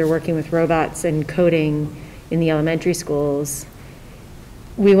kids are working with robots and coding in the elementary schools.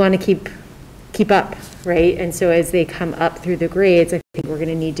 We want to keep up, right? And so as they come up through the grades, I think we're going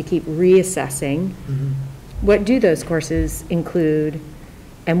to need to keep reassessing what do those courses include,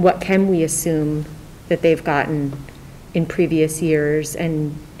 and what can we assume that they've gotten in previous years,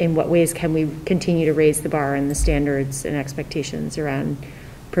 and in what ways can we continue to raise the bar and the standards and expectations around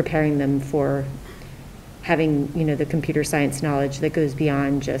preparing them for having, you know, the computer science knowledge that goes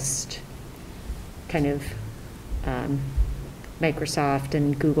beyond just kind of Microsoft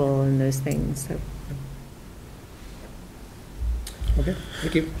and Google and those things, so. Okay,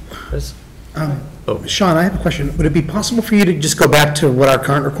 thank you. Oh. Sean, I have a question. Would it be possible for you to just go back to what our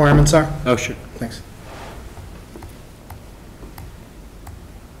current requirements are? Oh, sure. Thanks.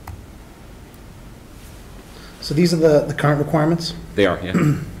 So these are the current requirements? They are, yeah.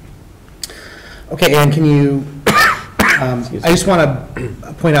 Okay, and can you, I just want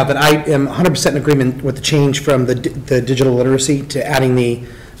to point out that I am 100% in agreement with the change from the digital literacy to adding the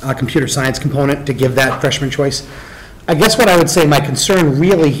computer science component to give that freshman choice. I guess what I would say my concern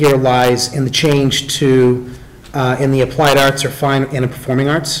really here lies in the change to, in the applied arts or fine and performing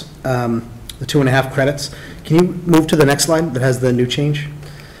arts, the 2.5 credits. Can you move to the next slide that has the new change?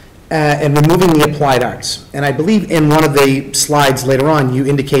 And removing the applied arts. And I believe in one of the slides later on, you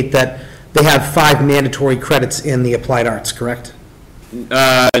indicate that they have 5 mandatory credits in the applied arts, correct?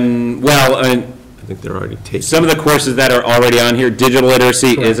 I think they're already taken. Some of the courses that are already on here, digital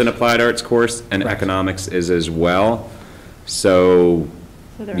literacy Correct. is an applied arts course, and Correct. economics is as well. So,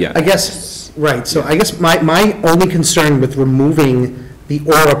 yeah. I guess, right, so I guess my only concern with removing the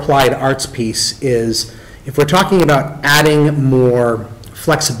or applied arts piece is if we're talking about adding more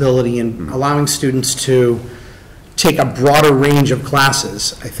flexibility and allowing students to take a broader range of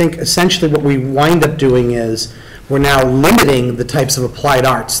classes, I think essentially what we wind up doing is we're now limiting the types of applied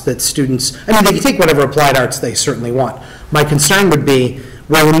arts that students, I mean, they can take whatever applied arts they certainly want. My concern would be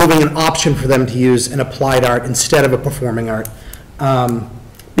we're removing an option for them to use an applied art instead of a performing art,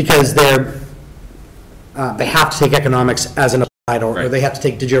 because they have to take economics as an applied art, or they have to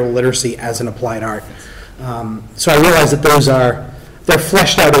take digital literacy as an applied art. So I realize that they're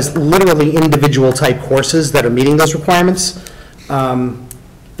fleshed out as literally individual type courses that are meeting those requirements that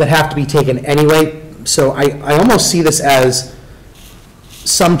have to be taken anyway. So I almost see this as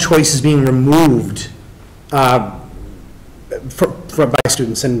some choices being removed by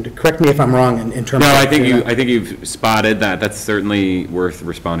students, and correct me if I'm wrong in terms of. No, I think you've spotted that. That's certainly worth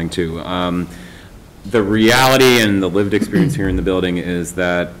responding to. The reality and the lived experience here in the building is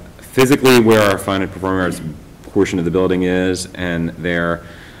that physically where our fine and performing arts portion of the building is, and their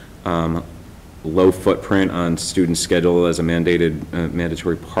low footprint on student schedule as a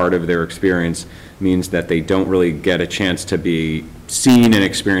mandatory part of their experience means that they don't really get a chance to be seen and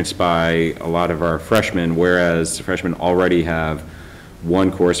experienced by a lot of our freshmen, whereas freshmen already have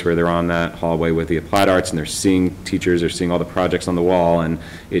one course where they're on that hallway with the applied arts and they're seeing teachers, they're seeing all the projects on the wall, and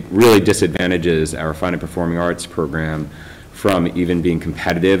it really disadvantages our fine and performing arts program from even being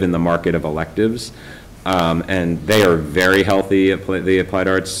competitive in the market of electives. And they are very healthy, the applied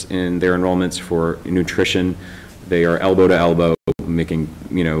arts, in their enrollments for nutrition. They are elbow to elbow, making,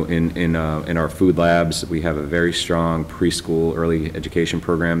 in our food labs, we have a very strong preschool early education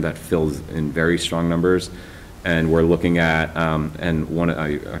program that fills in very strong numbers. And we're looking at,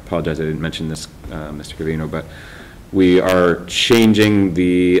 I apologize, I didn't mention this, Mr. Covino, but we are changing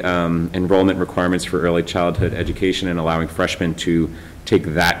the enrollment requirements for early childhood education and allowing freshmen to take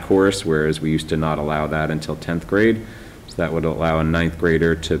that course, whereas we used to not allow that until 10th grade. So that would allow a 9th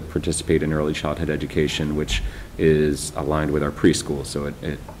grader to participate in early childhood education, which is aligned with our preschool. So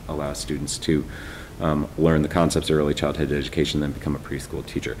it allows students to learn the concepts of early childhood education, then become a preschool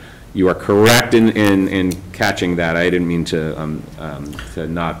teacher. You are correct in catching that. I didn't mean to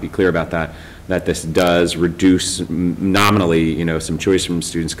not be clear about that, that this does reduce nominally, some choice from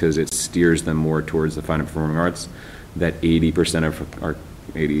students because it steers them more towards the fine and performing arts, that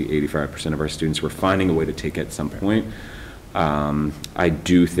 85% of our students were finding a way to take at some point. I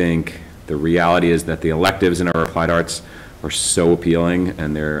do think the reality is that the electives in our applied arts are so appealing,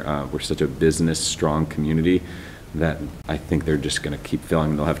 and we're such a business-strong community that I think they're just going to keep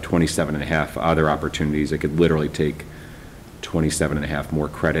filling. They'll have 27.5 other opportunities. They could literally take 27.5 more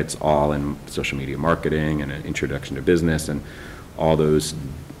credits, all in social media marketing and an introduction to business and all those,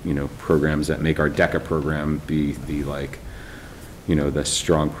 programs that make our DECA program be the the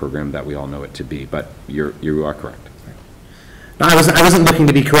strong program that we all know it to be. But you are correct. No, I wasn't looking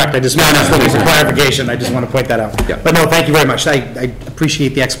to be correct. I just wanted some clarification. I just want to point that out. Yeah. But no, thank you very much. I appreciate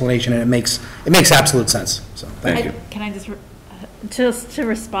the explanation, and it makes absolute sense. So thank you. Can I just to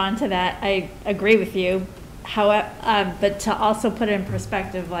respond to that, I agree with you. However, but to also put it in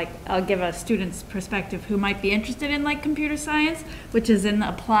perspective, I'll give a student's perspective who might be interested in computer science, which is in the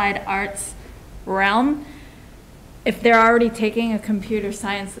applied arts realm. If they're already taking a computer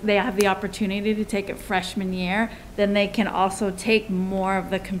science, they have the opportunity to take it freshman year, then they can also take more of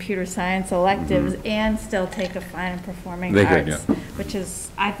the computer science electives and still take a fine and performing arts, which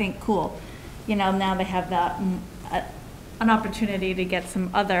is, I think, cool. Now they have that an opportunity to get some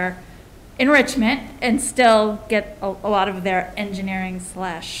other enrichment and still get a lot of their engineering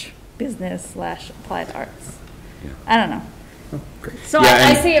 / business / applied arts. I don't know. So Yeah, I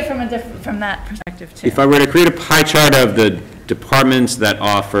and- see it from that perspective too. If I were to create a pie chart of the departments that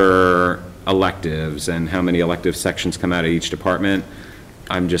offer electives and how many elective sections come out of each department,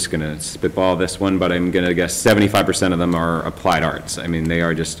 I'm just going to spitball this one, but I'm going to guess 75% of them are applied arts. I mean,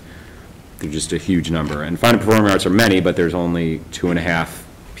 they're just a huge number. And fine and performing arts are many, but there's only 2.5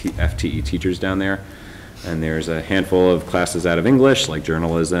 FTE teachers down there. And there's a handful of classes out of English, like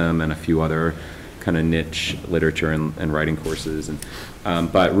journalism and a few other kind of niche literature and writing courses.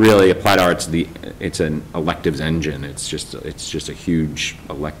 And but really, applied arts, it's an electives engine. It's just a huge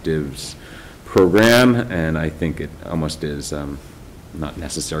electives program, and I think it almost is not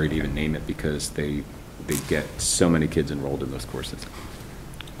necessary to even name it because they get so many kids enrolled in those courses.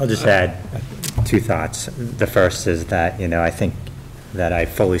 I'll just add two thoughts. The first is that, I think that I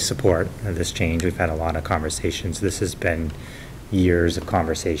fully support this change. We've had a lot of conversations. This has been years of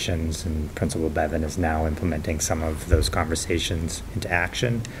conversations, and Principal Bevan is now implementing some of those conversations into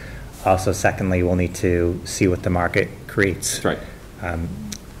action. Also, secondly, we'll need to see what the market creates. That's right.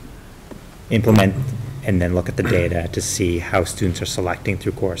 Implement and then look at the data to see how students are selecting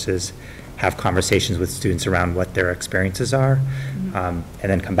through courses, have conversations with students around what their experiences are, and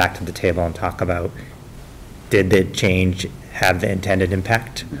then come back to the table and talk about, did the change have the intended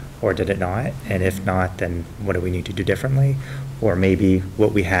impact or did it not? And if not, then what do we need to do differently? Or maybe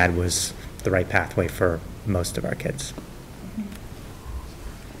what we had was the right pathway for most of our kids.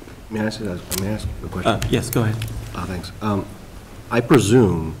 May I ask a question? Yes, go ahead. Thanks. I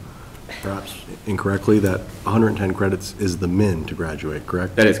presume, perhaps incorrectly, that 110 credits is the min to graduate,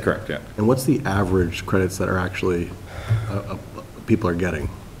 correct? That is correct, yeah. And what's the average credits that are actually, people are getting?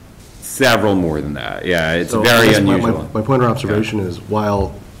 Several more than that, yeah. It's So I very guess unusual. My point of observation is,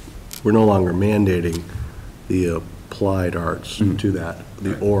 while we're no longer mandating the applied arts to that,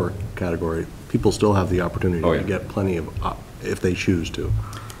 the or category, people still have the opportunity Oh, yeah. to get plenty of, if they choose to.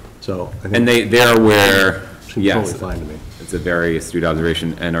 So I think. And they're aware, Seems yes. totally fine to me. It's a very astute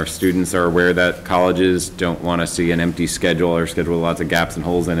observation, and our students are aware that colleges don't want to see an empty schedule or schedule with lots of gaps and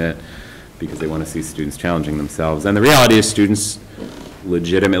holes in it because they want to see students challenging themselves. And the reality is students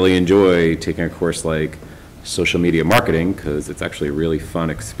legitimately enjoy taking a course like social media marketing because it's actually a really fun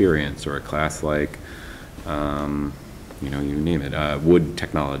experience, or a class like, you name it, wood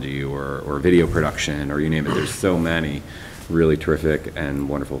technology or video production, or you name it. There's so many really terrific and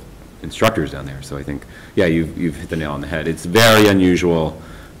wonderful instructors down there. So I think, yeah, you've hit the nail on the head. It's very unusual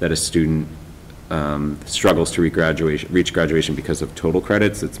that a student struggles to reach graduation because of total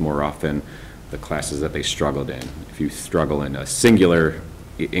credits. It's more often the classes that they struggled in. If you struggle in a singular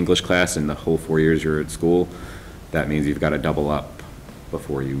English class in the whole 4 years you're at school, that means you've got to double up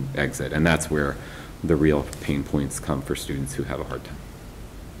before you exit. And that's where the real pain points come for students who have a hard time.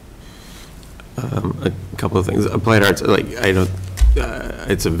 A couple of things. Applied arts,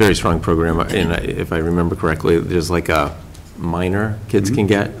 it's a very strong program, and if I remember correctly, there's like a minor kids can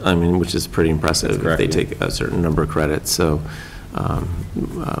get, which is pretty impressive. That's correct, if they yeah. take a certain number of credits. So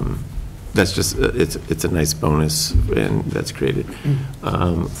that's just, it's a nice bonus, and that's created.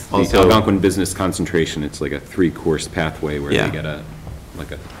 The Also, Algonquin Business Concentration, it's like a 3-course pathway where Yeah. they get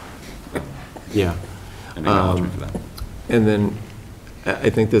yeah. an acknowledgement for that. And then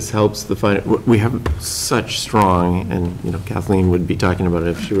I think this helps we have such strong, and, Kathleen would be talking about it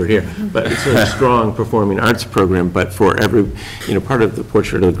if she were here, but it's a strong performing arts program, but for every, part of the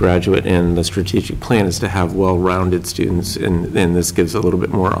portrait of the graduate and the strategic plan is to have well-rounded students, and this gives a little bit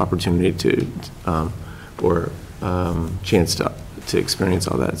more opportunity chance to experience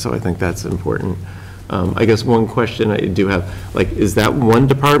all that, so I think that's important. I guess one question I do have, is that one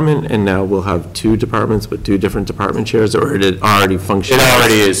department, and now we'll have 2 departments with 2 different department chairs, or did it already function? It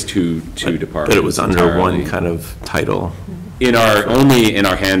already is two departments. But it was under one entirely. kind of title? Only in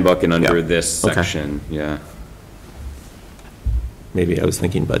our handbook and under Yeah. this Okay. section, yeah. Maybe I was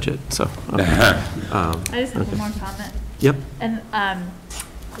thinking budget, so. Okay. I just have one more comment. Yep. And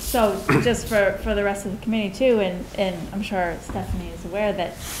so just for the rest of the committee too, and I'm sure Stephanie is aware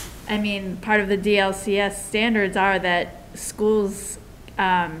that, part of the DLCS standards are that schools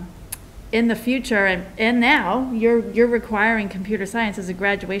in the future and now, you're requiring computer science as a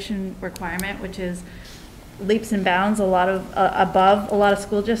graduation requirement, which is leaps and bounds above a lot of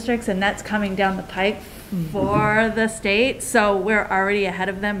school districts, and that's coming down the pike for the state. So we're already ahead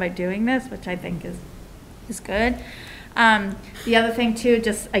of them by doing this, which I think is good. The other thing too,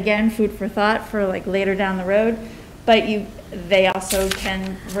 just again, food for thought for later down the road, but they also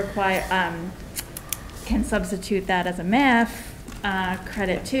can require, can substitute that as a math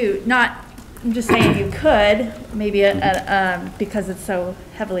credit too. Not I'm just saying you could, maybe, because it's so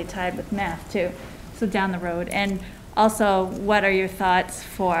heavily tied with math too, so down the road. And also, what are your thoughts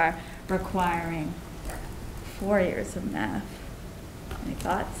for requiring 4 years of math? Any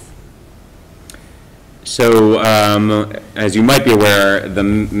thoughts? So, as you might be aware, the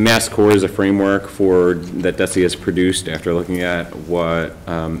Mass Core is a framework that DESE has produced after looking at what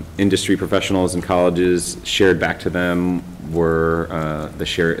industry professionals and colleges shared back to them were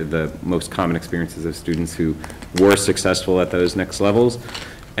the most common experiences of students who were successful at those next levels.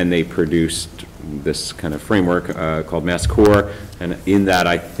 And they produced this kind of framework called Mass Core. And in that,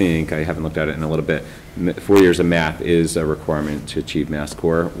 I think, I haven't looked at it in a little bit, 4 years of math is a requirement to achieve Mass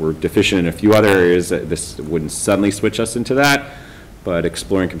Core. We're deficient in a few other areas. This wouldn't suddenly switch us into that, but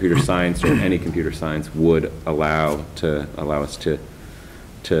exploring computer science or any computer science would allow us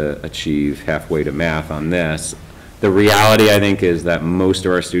to achieve halfway to math on this. The reality, I think, is that most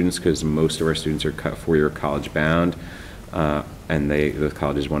of our students, because most of our students are 4-year college bound, and the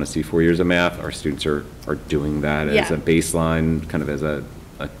colleges want to see 4 years of math, our students are doing that as a baseline, kind of as a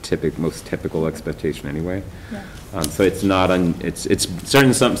most typical expectation anyway. Yeah. So it's not, it's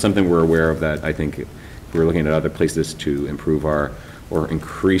certainly something we're aware of that I think we're looking at other places to improve or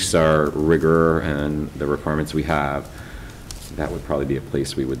increase our rigor and the requirements we have. That would probably be a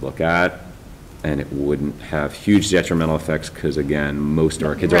place we would look at. And it wouldn't have huge detrimental effects because, again, most of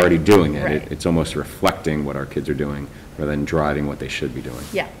our kids are already doing it. Right. It's almost reflecting what our kids are doing rather than driving what they should be doing.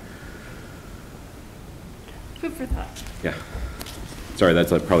 Yeah. Food for thought. Yeah. Sorry,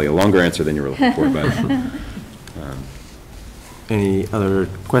 that's probably a longer answer than you were looking for, but. Any other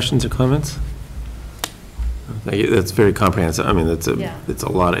questions or comments? Thank you. That's very comprehensive. I mean, it's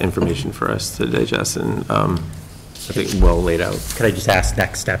a lot of information for us to digest and I think well laid out. Could I just ask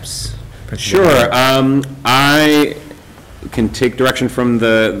next steps? Sure. I can take direction from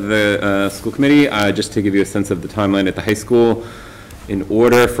the school committee, just to give you a sense of the timeline at the high school. In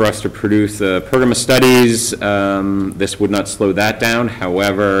order for us to produce a program of studies, this would not slow that down.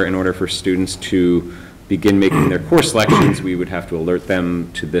 However, in order for students to begin making their course selections, we would have to alert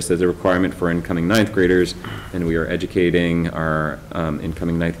them to this as a requirement for incoming 9th graders, and we are educating our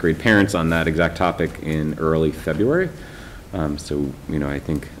incoming 9th grade parents on that exact topic in early February. So, I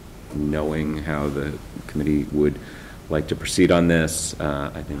think knowing how the committee would like to proceed on this,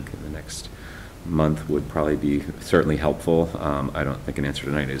 I think in the next month would probably be certainly helpful. I don't think an answer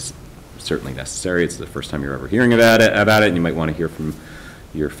tonight is certainly necessary. It's the first time you're ever hearing about it, and you might want to hear from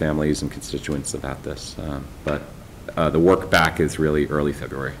your families and constituents about this. But the work back is really early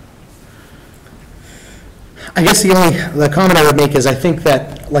February. I guess the comment I would make is I think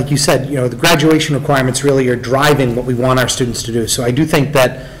that, like you said, the graduation requirements really are driving what we want our students to do. So I do think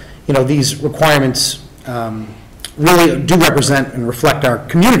that, these requirements really do represent and reflect our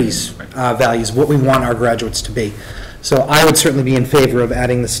community's values, what we want our graduates to be. So I would certainly be in favor of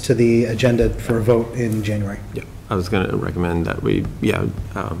adding this to the agenda for a vote in January. Yeah, I was going to recommend that we,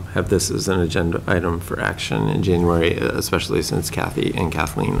 have this as an agenda item for action in January, especially since Kathy and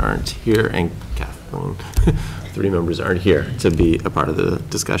Kathleen aren't here, and Kathleen, 3 members aren't here to be a part of the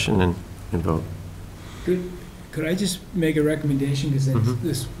discussion and vote. Could I just make a recommendation, because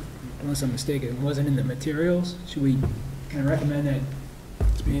this, unless I'm mistaken, wasn't in the materials? Should we, can I recommend that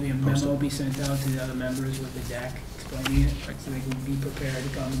maybe a memo be sent out to the other members with the deck explaining it, so they can be prepared to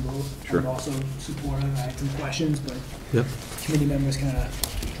come and vote? Sure. I'm also supportive. I had some questions, but committee members kind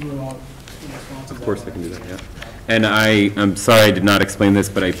of drew out the responses. Of course I can do that, yeah. And I'm sorry I did not explain this,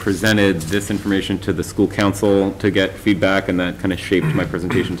 but I presented this information to the school council to get feedback, and that kind of shaped my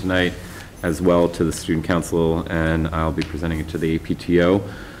presentation tonight, as well to the student council, and I'll be presenting it to the APTO.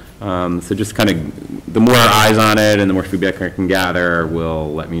 So just kind of, the more eyes on it and the more feedback I can gather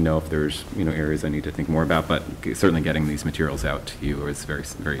will let me know if there's, areas I need to think more about, but certainly getting these materials out to you is very,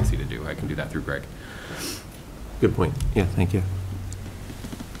 very easy to do. I can do that through Greg. Good point. Yeah, thank you.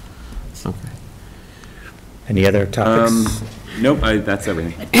 Okay. Any other topics? Nope, that's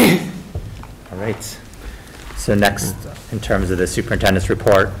everything. All right. So next, in terms of the superintendent's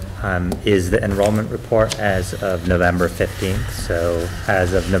report, is the enrollment report as of November 15th. So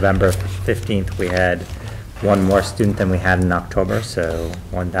as of November 15th, we had 1 more student than we had in October, so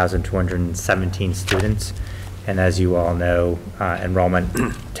 1,217 students. And as you all know,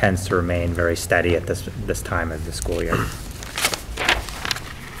 enrollment tends to remain very steady at this time of the school year.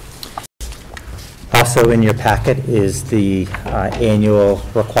 Also in your packet is the annual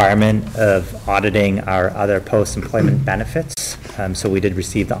requirement of auditing our other post-employment benefits. So we did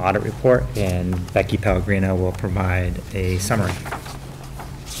receive the audit report, and Becky Pellegrino will provide a summary.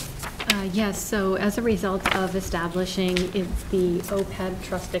 Yes, so as a result of establishing it's the OPEB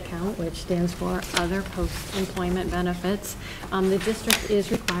trust account, which stands for Other Post-Employment Benefits, the district is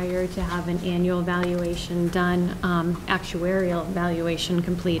required to have an annual valuation done, actuarial valuation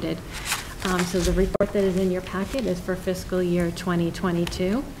completed. So the report that is in your packet is for fiscal year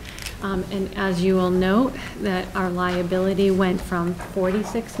 2022. And as you will note, that our liability went from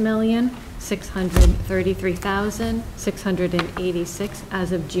 $46,633,686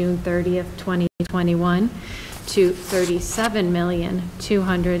 as of June 30th, 2021, to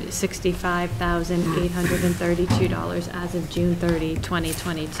 $37,265,832 as of June 30,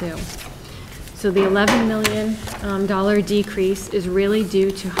 2022. So the $11 million decrease is really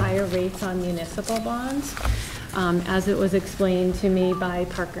due to higher rates on municipal bonds. As it was explained to me by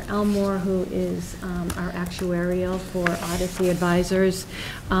Parker Elmore, who is our actuarial for Odyssey Advisors,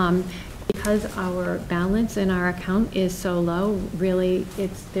 because our balance in our account is so low, really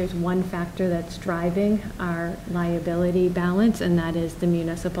there's one factor that's driving our liability balance, and that is the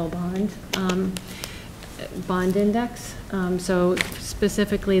municipal bond index. So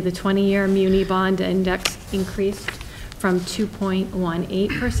specifically, the 20-year muni bond index increased from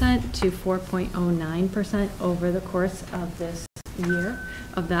 2.18% to 4.09% over the course of this year,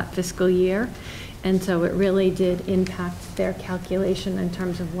 of that fiscal year. And so it really did impact their calculation in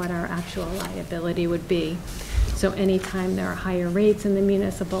terms of what our actual liability would be. So anytime there are higher rates in the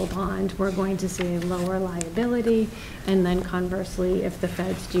municipal bond, we're going to see a lower liability. And then conversely, if the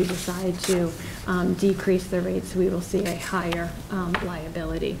feds do decide to decrease the rates, we will see a higher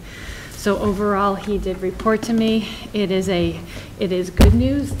liability. So overall, he did report to me. It is good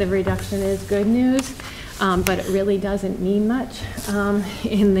news. The reduction is good news. But it really doesn't mean much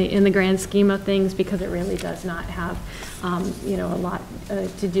in the grand scheme of things, because it really does not have, a lot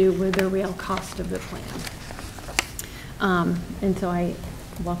to do with the real cost of the plan. And so I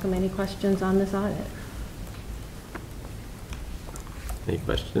welcome any questions on this audit. Any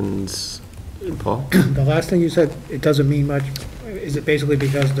questions, Paul? The last thing you said, it doesn't mean much. Is it basically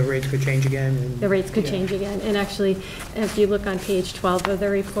because the rates could change again? The rates could change again. And actually, if you look on page 12 of the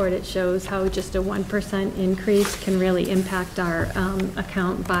report, it shows how just a 1% increase can really impact our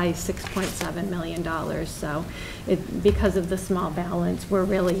account by $6.7 million. So because of the small balance, we're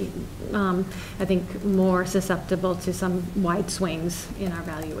really, I think, more susceptible to some wide swings in our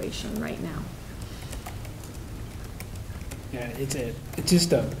valuation right now. Yeah, it's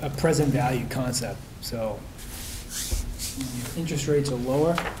just a present value concept. So when your interest rates are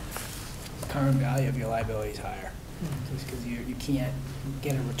lower, the current value of your liability is higher. Just because you can't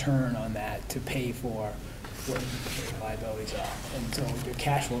get a return on that to pay for what your liabilities are. And so your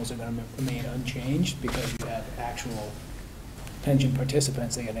cash flows are going to remain unchanged because you have actual pension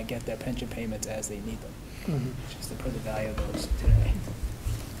participants that are going to get their pension payments as they need them. It's just the present value of those today.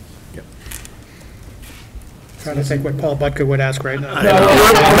 Yep. Trying to think what Paul Butker would ask right now. I almost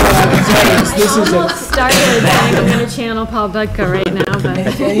started saying I'm going to channel Paul Butker right now, but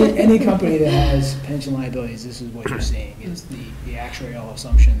any company that has pension liabilities, this is what you're seeing, is the actuarial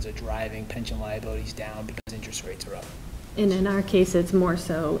assumptions are driving pension liabilities down because interest rates are up. And in our case, it's more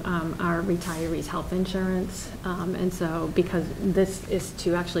so our retirees' health insurance. And so because this is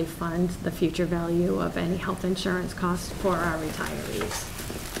to actually fund the future value of any health insurance costs for our retirees.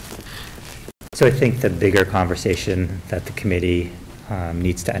 So I think the bigger conversation that the committee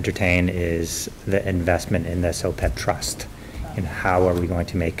needs to entertain is the investment in this OPEB trust. And how are we going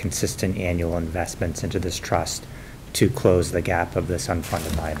to make consistent annual investments into this trust to close the gap of this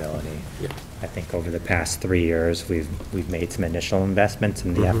unfunded liability? Yep. I think over the past 3 years, we've made some initial investments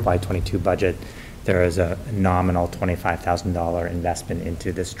in the FY22 budget. There is a nominal $25,000 investment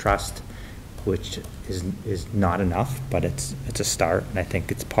into this trust, which is not enough, but it's a start, and I think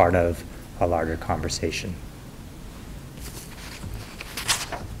it's part of a larger conversation.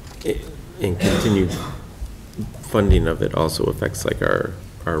 And continued funding of it also affects like our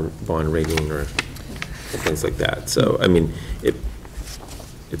bond rating or things like that. So, I mean,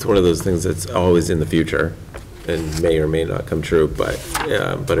 it's one of those things that's always in the future and may or may not come true, but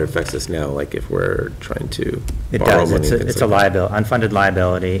it affects us now, like if we're trying to borrow money. It's a liability, unfunded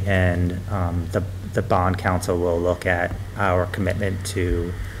liability, and the bond council will look at our commitment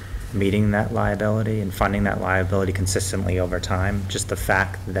to meeting that liability and funding that liability consistently over time. Just the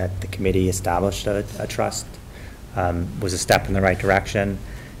fact that the committee established a trust was a step in the right direction,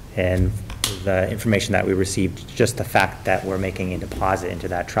 and the information that we received, just the fact that we're making a deposit into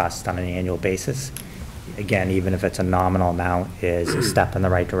that trust on an annual basis, again, even if it's a nominal amount, is a step in the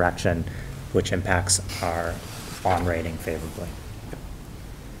right direction, which impacts our bond rating favorably.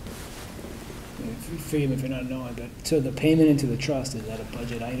 forgive me if you're not knowing, but, so the payment into the trust, is that a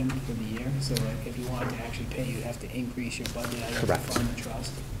budget item for the year? So like, if you wanted to actually pay, you'd have to increase your budget item Correct. from the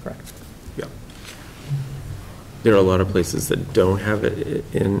trust? Correct. Yeah. There are a lot of places that don't have it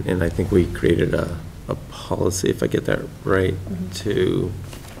in, and I think we created a policy, if I get that right, to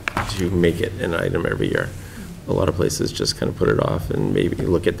make it an item every year. A lot of places just kind of put it off and maybe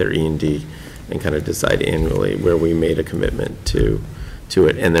look at their E&D and kind of decide annually where we made a commitment to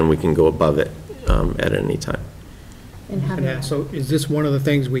it, and then we can go above it at any time. And have Yeah, it- so is this one of the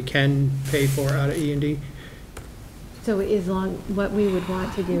things we can pay for out of E&D? So what we would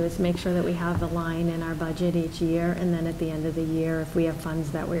want to do is make sure that we have the line in our budget each year, and then at the end of the year, if we have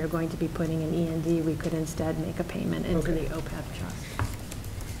funds that we are going to be putting in E&D, we could instead make a payment into Okay. the OPEB trust.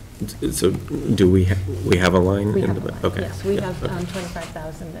 So do we have a line? We in have the a line, Okay. yes, we Yeah, have okay.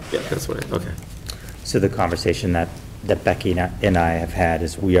 25,000 this Yeah, year. that's what, okay. So the conversation that Becky and I have had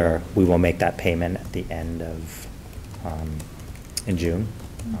is we will make that payment at the end of, in June.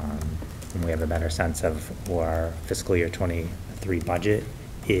 When we have a better sense of where our fiscal year '23 budget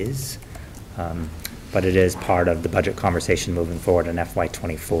is. But it is part of the budget conversation moving forward in FY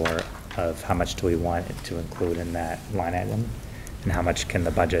 '24 of how much do we want it to include in that line item? And how much can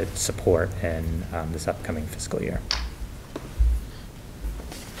the budget support in this upcoming fiscal year?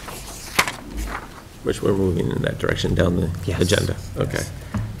 Which we're moving in that direction down the Yes. agenda. Okay.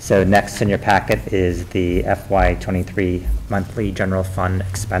 So next in your packet is the FY '23 monthly general fund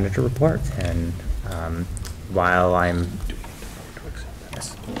expenditure report. And while I'm,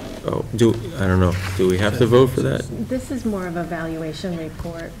 yes. Oh, I don't know, do we have to vote for that? This is more of a valuation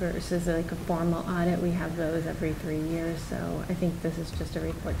report versus like a formal audit. We have those every 3 years, so I think this is just a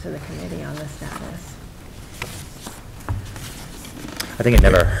report to the committee on the status. I think it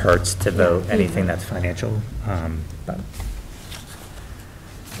never hurts to vote anything that's financial, but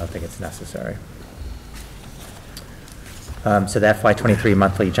I don't think it's necessary. So the FY '23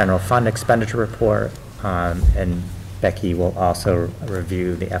 monthly general fund expenditure report, and Becky will also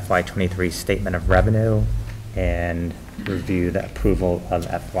review the FY '23 statement of revenue and review the approval of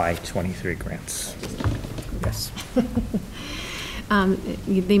FY '23 grants. Yes.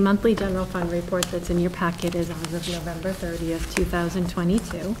 The monthly general fund report that's in your packet is as of November 30th,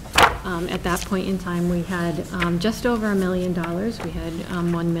 2022. At that point in time, we had just over $1 million. We had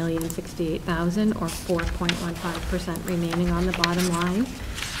 $1,068,000, or 4.15% remaining on the bottom line.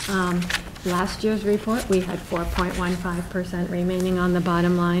 Last year's report, we had 4.15% remaining on the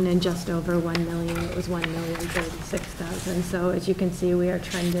bottom line, and just over $1 million. It was $1,036,000. So as you can see, we are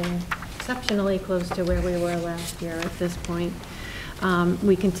trending exceptionally close to where we were last year at this point.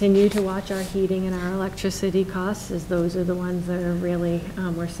 We continue to watch our heating and our electricity costs, as those are the ones that are really,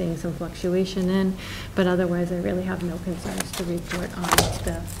 we're seeing some fluctuation in, but otherwise I really have no concerns to report on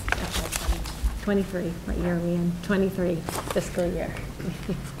the FY '23, what year are we in? '23 fiscal year.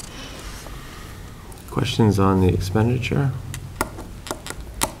 Questions on the expenditure?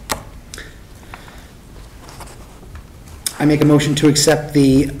 I make a motion to accept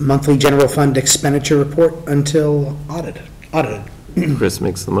the monthly general fund expenditure report until audited. Chris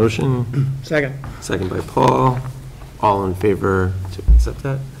makes the motion, Second. second by Paul. All in favor to accept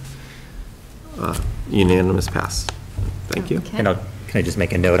that? Unanimous pass. Thank you. Okay. Can I just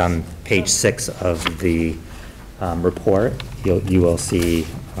make a note on page 6 of the report? You will see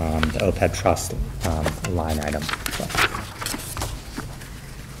the OPEB trust line item. So,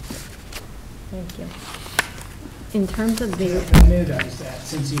 Thank you. In terms of the, I may have noticed that,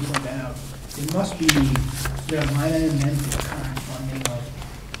 since you pointed that out, it must be the line item meant for the current funding of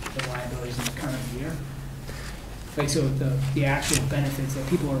the liabilities in the current year. Like, so the actual benefits that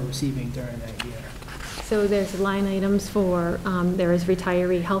people are receiving during that year. so there's line items for, there is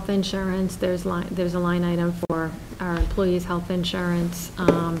retiree health insurance, there's a line item for our employees' health insurance.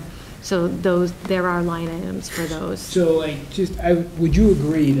 So there are line items for those. So like, would you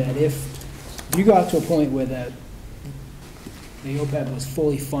agree that if you got to a point where the OPEB was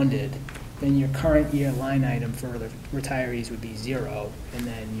fully funded, then your current year line item for the retirees would be 0, and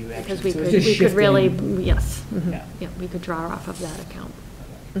then you actually. Because we so it's could, just we could really, shifting- yes. Mhm. Yeah. Yeah, we could draw off of that account.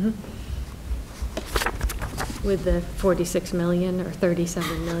 Mhm. With the 46 million or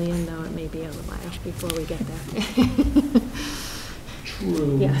 37 million, though, it may be a while before we get there.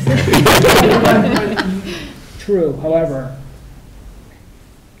 True. Yes. True, however,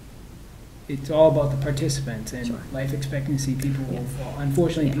 it's all about the participants, and Sure. life expectancy, people will Yeah. fall,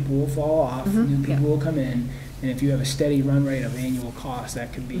 unfortunately, Yeah. people will fall off, Mhm. new people Yeah. will come in, and if you have a steady run rate of annual costs,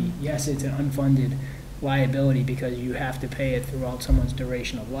 that could be, yes, it's an unfunded liability because you have to pay it throughout someone's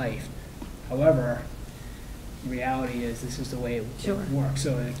duration of life. However, reality is this is the way it Sure. works.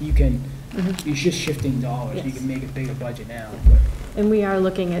 So like, you can, Mhm. you're just shifting dollars. You Yes. can make a bigger budget now, but And we are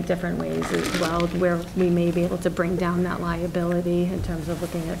looking at different ways as well, where we may be able to bring down that liability in terms of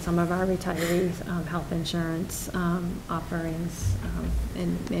looking at some of our retirees' health insurance offerings,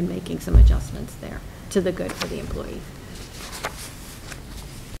 and making some adjustments there to the good for the employee.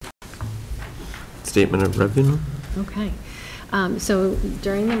 Statement of revenue? Okay. So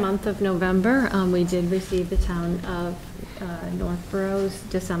during the month of November, we did receive the town of Northborough's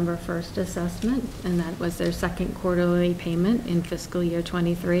December 1st assessment, and that was their second quarterly payment in fiscal year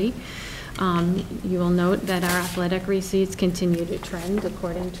 '23. You will note that our athletic receipts continue to trend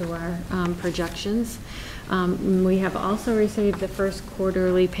according to our projections. We have also received the first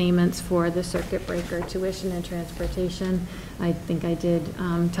quarterly payments for the circuit breaker tuition and transportation. I think I did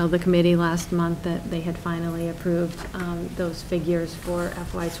tell the committee last month that they had finally approved those figures for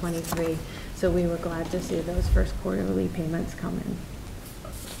FY '23. So we were glad to see those first quarterly payments come in.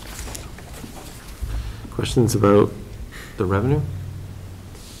 Questions about the revenue?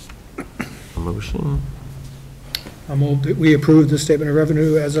 A motion? I move that we approve the statement of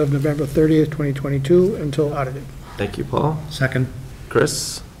revenue as of November 30th, 2022, until audited. Thank you, Paul. Second.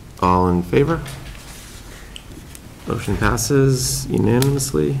 Chris, all in favor? Motion passes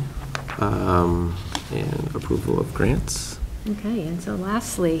unanimously. And approval of grants. Okay, and so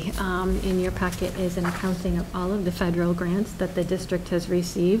lastly, in your packet is an accounting of all of the federal grants that the district has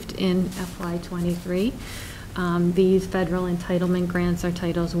received in FY '23. These federal entitlement grants are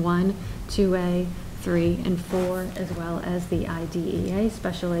Titles 1, 2A, 3, and 4, as well as the IDEA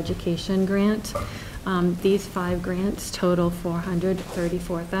Special Education Grant. These 5 grants total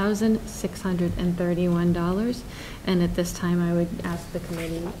 $434,631, and at this time, I would ask the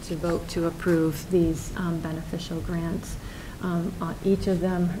committee to vote to approve these beneficial grants. Each of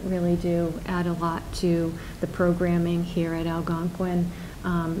them really do add a lot to the programming here at Algonquin,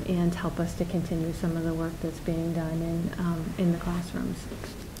 and help us to continue some of the work that's being done in the classrooms.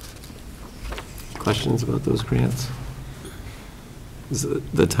 Questions about those grants? Is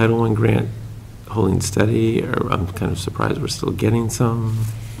the Title I grant holding steady, or I'm kind of surprised we're still getting some?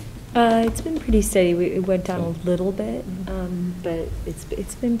 It's been pretty steady. It went down a little bit, but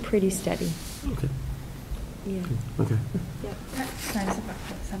it's been pretty steady. Okay. Yeah. Okay. Can I just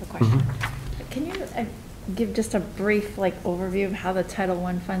have a question? Can you give just a brief overview of how the Title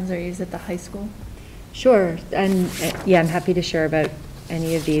I funds are used at the high school? Sure, and yeah, I'm happy to share about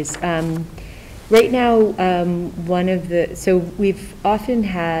any of these. Right now, so we've often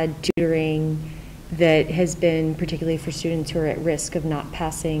had tutoring that has been particularly for students who are at risk of not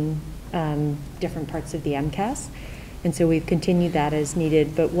passing different parts of the MCAS. And so we've continued that as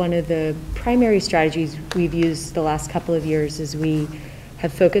needed. But one of the primary strategies we've used the last couple of years is we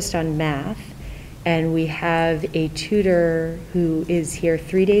have focused on math. And we have a tutor who is here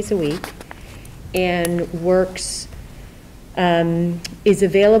 3 days a week and works, is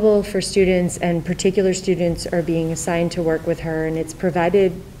available for students, and particular students are being assigned to work with her. And it's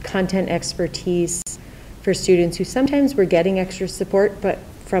provided content expertise for students who sometimes were getting extra support, but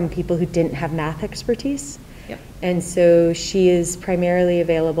from people who didn't have math expertise. Yep. And so she is primarily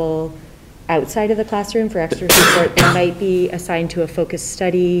available outside of the classroom for extra support that might be assigned to a focused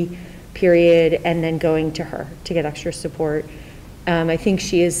study period and then going to her to get extra support. I think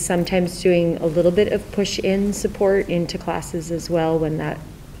she is sometimes doing a little bit of push-in support into classes as well when that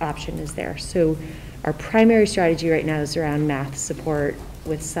option is there. So our primary strategy right now is around math support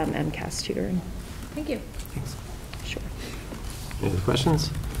with some MCAS tutoring. Thank you. Thanks. Sure. Any other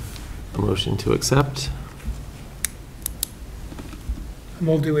questions? A motion to accept? I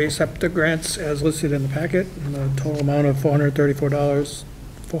move that we accept the grants as listed in the packet, in the total amount of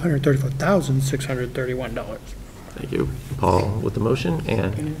 $434,631. Thank you. Paul with the motion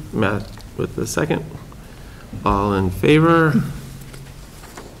and Matt with the second. All in favor?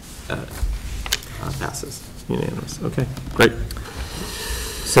 Passes. Unanimous. Okay, great.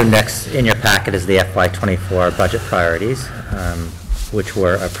 So next in your packet is the FY24 budget priorities, which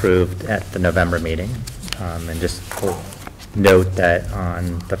were approved at the November meeting. And just note that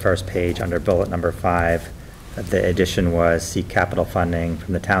on the first page under bullet number 5, the addition was seek capital funding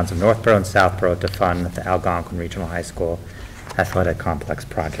from the towns of Northborough and Southborough to fund the Algonquin Regional High School Athletic Complex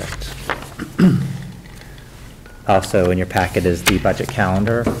project. Also in your packet is the budget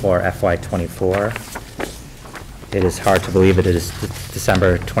calendar for FY24. It is hard to believe it is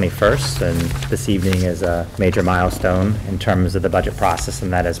December 21st, and this evening is a major milestone in terms of the budget process,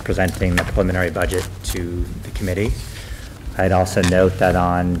 and that is presenting the preliminary budget to the committee. I'd also note that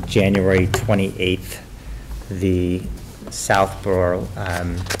on January 28th, the Southborough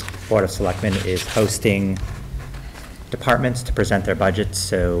Board of Selectmen is hosting departments to present their budgets.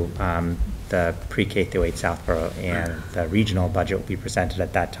 So the pre-K through 8 Southborough and the regional budget will be presented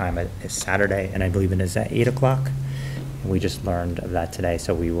at that time. It's Saturday, and I believe it is at 8 o'clock. And we just learned of that today,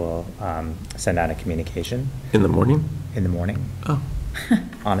 so we will send out a communication. In the morning? In the morning. Oh.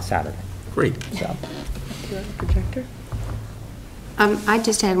 On a Saturday. Great. So. Projector? I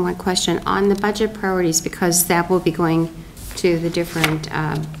just had one question. On the budget priorities, because that will be going to the different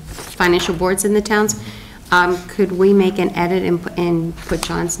financial boards in the towns, could we make an edit and put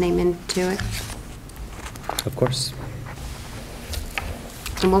John's name into it? Of course.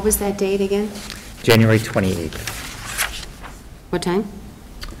 And what was that date again? January 28th, What time?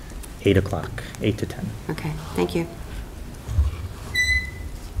 8 o'clock, 8 to 10. Okay, thank you.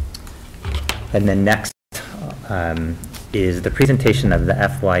 And then next is the presentation of the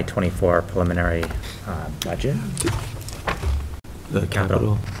FY24 preliminary budget. The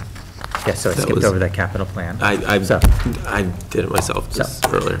capital. Yes, so I That skipped was- over the capital plan. I So- did it myself just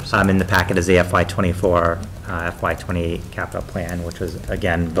earlier. so. In the packet is the FY24, FY28 capital plan, which was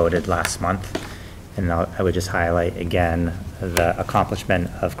again voted last month. And I would just highlight again the accomplishment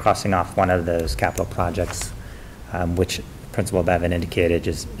of crossing off one of those capital projects, which Principal Bevan indicated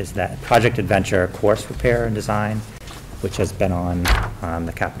is that Project Adventure course repair and design, which has been on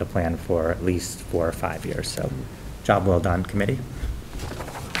the capital plan for at least 4 or 5 years. So job well done, committee.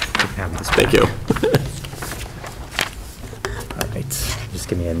 You can have this. Thank you. All right, just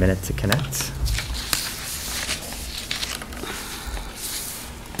give me a minute to connect.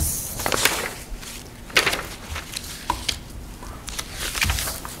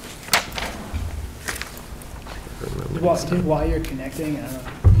 While you're connecting, I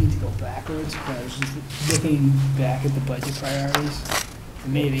don't need to go backwards, but I was just looking back at the budget priorities.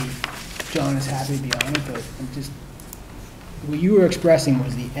 And maybe John is happy to be on it, but I'm just, what you were expressing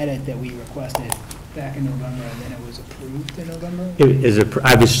was the edit that we requested back in November, and then it was approved in November?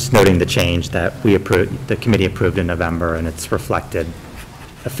 I was just noting the change that we approved, the committee approved in November, and it's reflected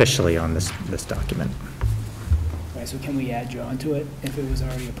officially on this document. Right, so can we add John to it if it was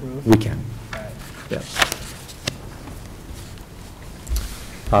already approved? We can. All right. Yep.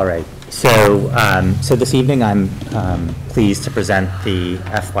 All right, so this evening I'm pleased to present the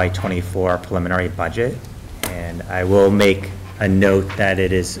FY24 preliminary budget, and I will make a note that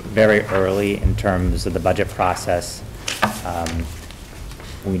it is very early in terms of the budget process.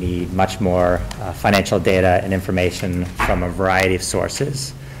 We need much more financial data and information from a variety of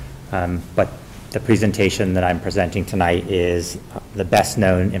sources, but the presentation that I'm presenting tonight is the best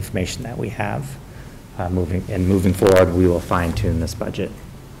known information that we have. Moving forward, we will fine-tune this budget.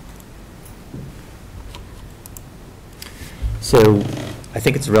 So I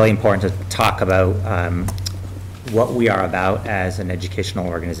think it's really important to talk about what we are about as an educational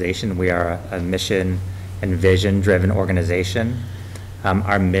organization. We are a mission and vision-driven organization.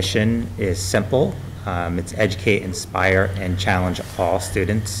 Our mission is simple. It's educate, inspire, and challenge all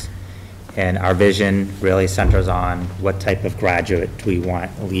students. And our vision really centers on what type of graduate do we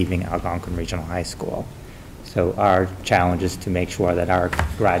want leaving Algonquin Regional High School. So our challenge is to make sure that our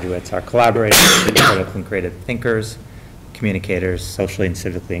graduates are collaborators, critical and creative thinkers, communicators, socially and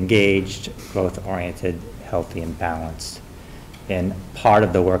civically engaged, growth-oriented, healthy, and balanced. And part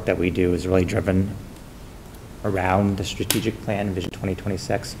of the work that we do is really driven around the strategic plan, Vision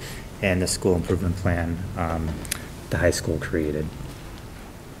 2026, and the school improvement plan the high school created.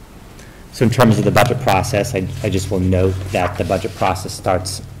 So in terms of the budget process, I just will note that the budget process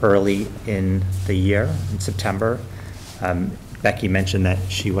starts early in the year, in September. Becky mentioned that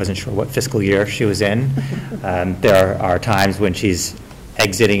she wasn't sure what fiscal year she was in. There are times when she's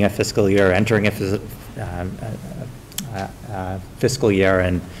exiting a fiscal year, entering a fiscal year,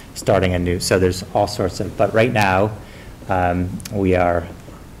 and starting a new. So there's all sorts of, but right now, we are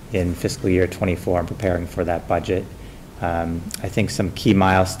in fiscal year 24 and preparing for that budget. I think some key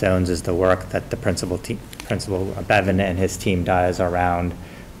milestones is the work that the Principal Bevan and his team does around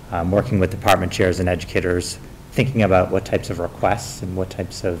working with department chairs and educators, thinking about what types of requests and what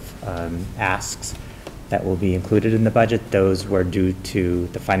types of asks that will be included in the budget. Those were due to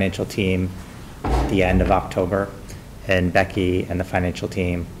the financial team at the end of October, and Becky and the financial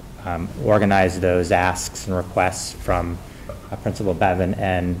team organized those asks and requests from Principal Bevan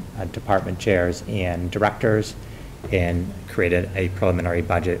and department chairs and directors, and created a preliminary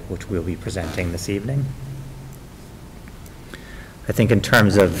budget, which we'll be presenting this evening. I think in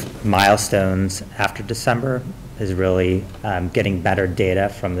terms of milestones after December is really getting better data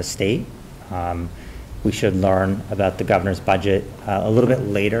from the state. We should learn about the governor's budget a little bit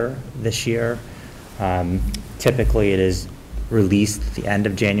later this year. Typically, it is released at the end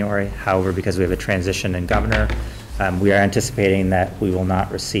of January. However, because we have a transition in governor, We are anticipating that we will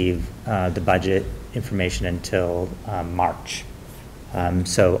not receive the budget information until March.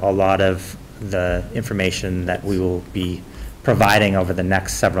 So a lot of the information that we will be providing over the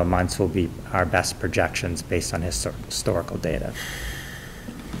next several months will be our best projections based on historical data.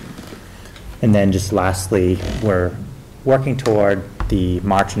 And then just lastly, we're working toward the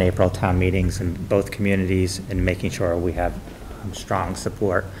March and April town meetings in both communities and making sure we have strong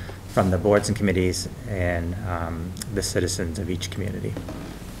support from the boards and committees and the citizens of each community.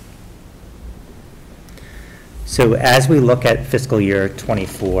 So as we look at fiscal year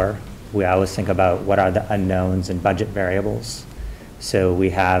 '24, we always think about what are the unknowns and budget variables. So we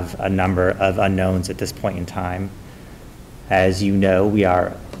have a number of unknowns at this point in time. As you know, we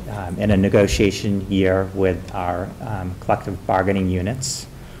are in a negotiation year with our collective bargaining units.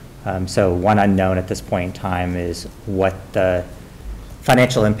 So one unknown at this point in time is what the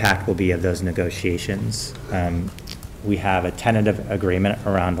financial impact will be of those negotiations. We have a tentative agreement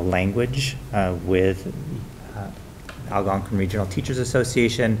around the language with Algonquin Regional Teachers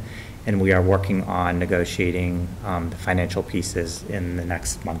Association, and we are working on negotiating the financial pieces in the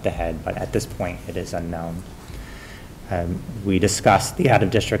next month ahead, but at this point it is unknown. We discussed the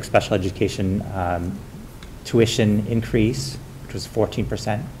out-of-district special education tuition increase, which was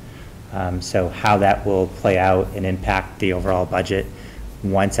 14%. So how that will play out and impact the overall budget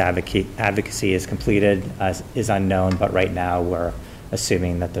once advocacy is completed is unknown, but right now we're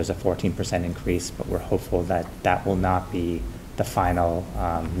assuming that there's a 14% increase, but we're hopeful that that will not be the final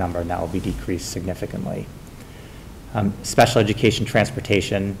number, and that will be decreased significantly. Special education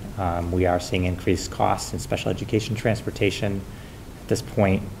transportation, we are seeing increased costs in special education transportation. At this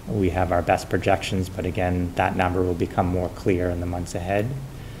point, we have our best projections, but again, that number will become more clear in the months ahead.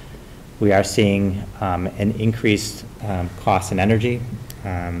 We are seeing an increased cost in energy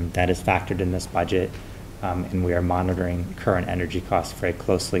that is factored in this budget, and we are monitoring current energy costs very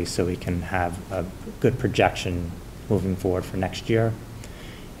closely so we can have a good projection moving forward for next year.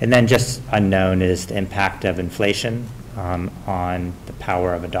 And then just unknown is the impact of inflation on the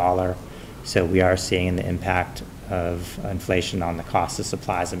power of a dollar. So we are seeing the impact of inflation on the cost of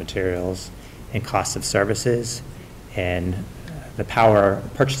supplies and materials and cost of services. And the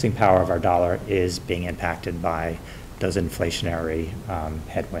purchasing power of our dollar is being impacted by those inflationary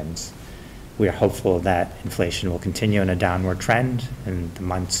headwinds. We are hopeful that inflation will continue in a downward trend in the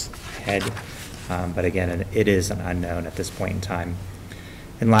months ahead. But again, it is an unknown at this point in time.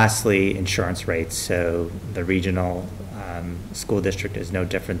 And lastly, insurance rates. So the regional school district is no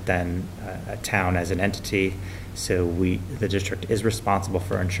different than a town as an entity. So the district is responsible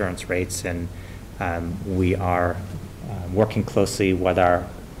for insurance rates, and we are working closely with our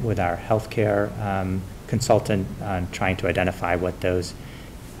healthcare consultant on trying to identify what those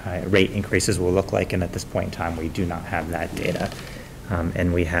rate increases will look like. And at this point in time, we do not have that data.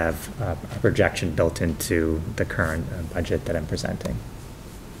 And we have a projection built into the current budget that I'm presenting.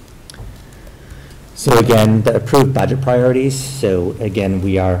 So again, the approved budget priorities. So again,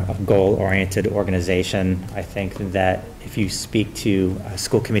 we are a goal-oriented organization. I think that if you speak to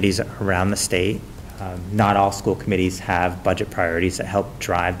school committees around the state, not all school committees have budget priorities that help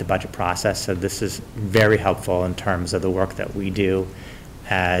drive the budget process. So this is very helpful in terms of the work that we do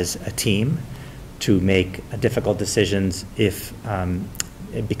as a team to make difficult decisions if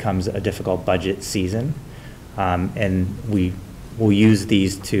it becomes a difficult budget season. And we will use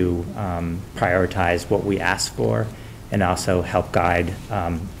these to prioritize what we ask for and also help guide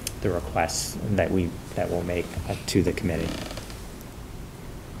the requests that we'll make to the committee.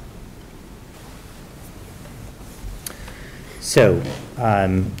 So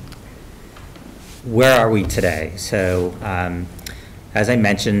where are we today? So as I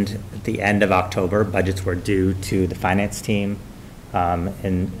mentioned, at the end of October, budgets were due to the finance team,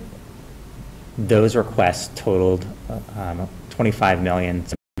 and those requests totaled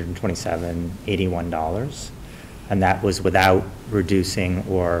 $25,727,081, and that was without reducing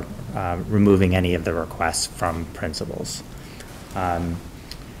or removing any of the requests from principals. I'm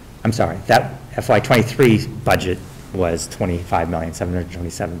sorry, that FY23 budget was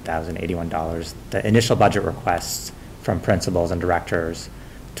 $25,727,081. The initial budget requests from principals and directors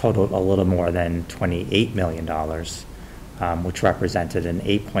totaled a little more than $28 million, which represented an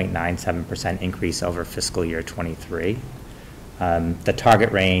 8.97% increase over fiscal year '23. The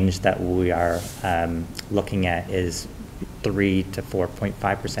target range that we are looking at is 3 to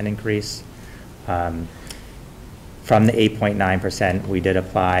 4.5% increase. From the 8.9%, we did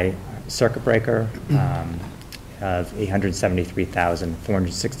apply circuit breaker of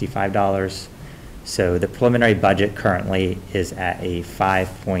 $873,465. So the preliminary budget currently is at a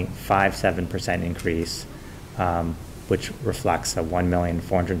 5.57% increase which reflects a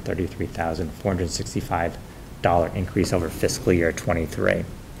 $1,433,465 increase over fiscal year '23.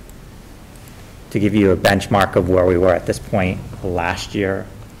 To give you a benchmark of where we were at this point last year,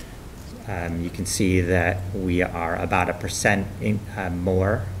 you can see that we are about 1%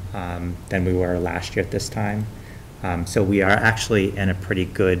 more than we were last year at this time. So we are actually in a pretty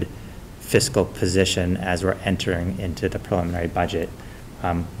good fiscal position as we're entering into the preliminary budget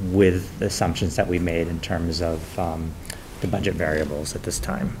with the assumptions that we made in terms of the budget variables at this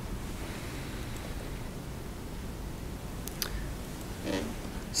time.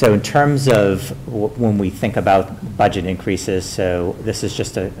 So in terms of when we think about budget increases, so this is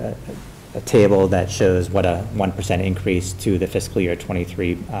just a table that shows what a 1% increase to the fiscal year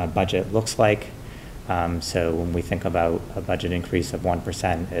 '23 budget looks like. So when we think about a budget increase of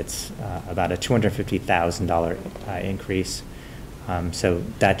 1%, it's about a $250,000 increase. So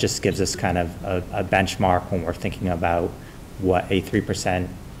that just gives us kind of a benchmark when we're thinking about what a 3%,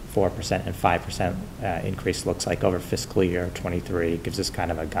 4%, and 5% increase looks like over fiscal year '23. It gives us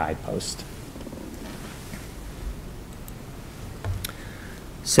kind of a guidepost.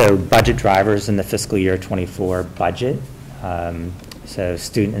 So budget drivers in the fiscal year '24 budget. So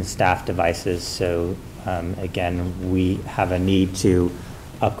student and staff devices. So again, we have a need to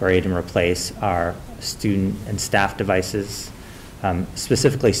upgrade and replace our student and staff devices,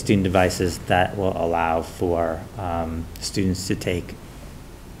 specifically student devices that will allow for students to take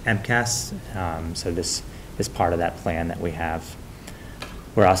MCAS. So this is part of that plan that we have.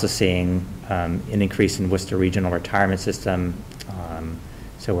 We're also seeing an increase in Worcester Regional Retirement System.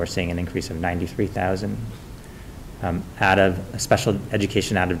 So we're seeing an increase of $93,000. Out of special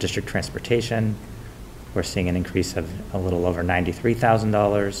education, out of district transportation, we're seeing an increase of a little over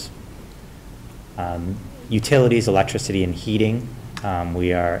 $93,000. Utilities, electricity, and heating,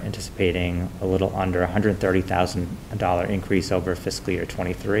 we are anticipating a little under $130,000 increase over fiscal year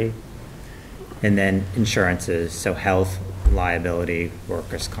 '23. And then insurances, so health, liability,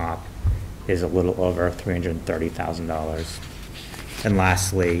 workers' comp is a little over $330,000. And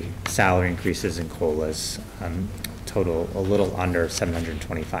lastly, salary increases and COLAs total a little under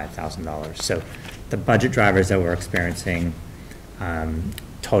 $725,000. So the budget drivers that we're experiencing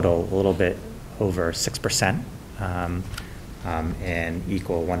total a little bit over 6% and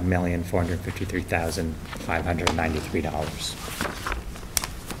equal $1,453,593.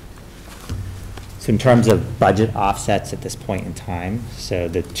 So in terms of budget offsets at this point in time, so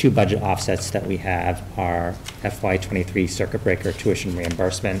the two budget offsets that we have are FY23 circuit breaker tuition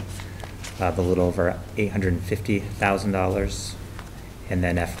reimbursement of a little over $850,000, and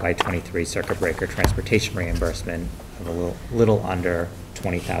then FY23 circuit breaker transportation reimbursement of a little under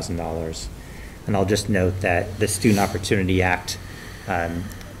 $20,000. And I'll just note that the Student Opportunity Act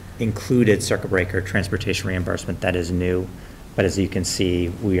included circuit breaker transportation reimbursement. That is new. But as you can see,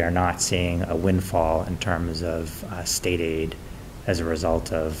 we are not seeing a windfall in terms of state aid as a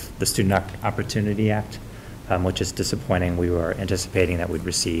result of the Student Opportunity Act, which is disappointing. We were anticipating that we'd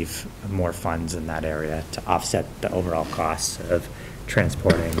receive more funds in that area to offset the overall costs of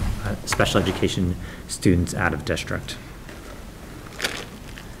transporting special education students out of district.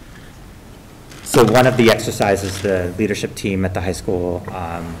 So one of the exercises the leadership team at the high school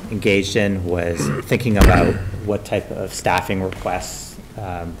engaged in was thinking about what type of staffing requests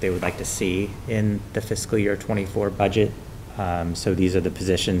they would like to see in the fiscal year '24 budget. So these are the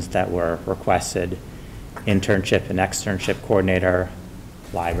positions that were requested: internship and externship coordinator,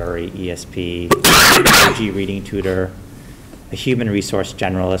 library, ESP, OG reading tutor, a human resource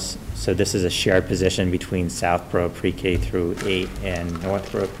generalist. So this is a shared position between Southborough Pre-K through 8 and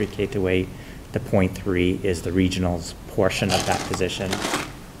Northborough Pre-K through 8. The .3 is the regionals portion of that position.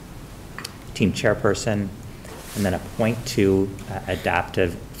 Team chairperson, and then a .2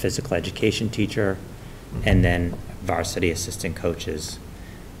 adaptive physical education teacher, and then varsity assistant coaches.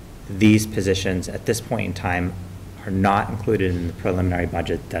 These positions at this point in time are not included in the preliminary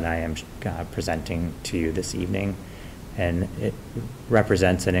budget that I am presenting to you this evening, and it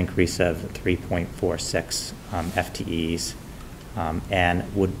represents an increase of 3.46 FTEs. And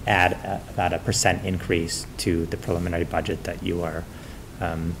would add about a % increase to the preliminary budget that you are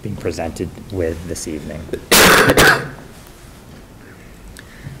being presented with this evening.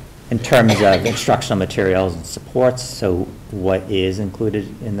 In terms of instructional materials and supports, so what is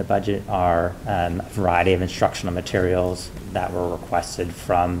included in the budget are a variety of instructional materials that were requested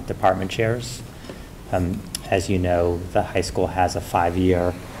from department chairs. As you know, the high school has a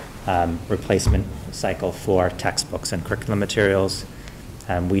 5-year replacement cycle for textbooks and curriculum materials.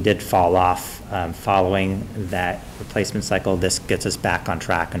 We did fall off following that replacement cycle. This gets us back on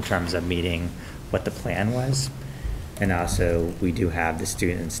track in terms of meeting what the plan was. And also, we do have the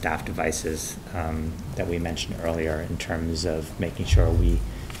student and staff devices that we mentioned earlier in terms of making sure we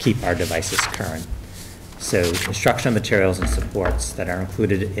keep our devices current. So instructional materials and supports that are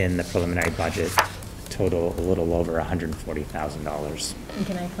included in the preliminary budget total a little over $140,000. And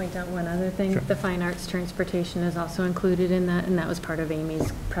can I point out one other thing? Sure. The fine arts transportation is also included in that, and that was part of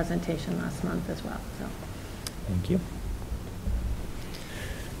Amy's presentation last month as well, so. Thank you.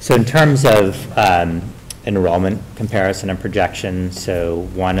 So in terms of enrollment comparison and projection, so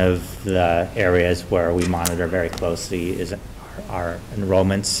one of the areas where we monitor very closely is our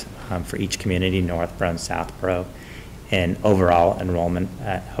enrollments for each community, Northborough and Southborough, and overall enrollment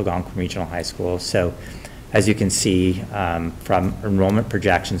at Algonquin Regional High School. So as you can see from enrollment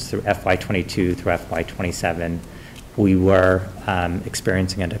projections through FY22 through FY27, we were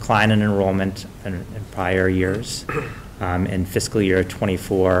experiencing a decline in enrollment in prior years. In fiscal year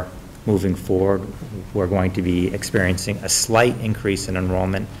 24, moving forward, we're going to be experiencing a slight increase in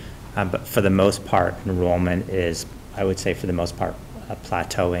enrollment, but for the most part, enrollment is, I would say for the most part,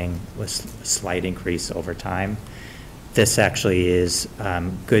 plateauing with a slight increase over time. This actually is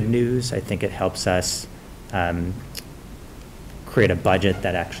good news. I think it helps us create a budget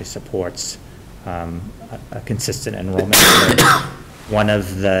that actually supports a consistent enrollment. One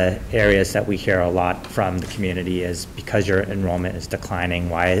of the areas that we hear a lot from the community is, because your enrollment is declining,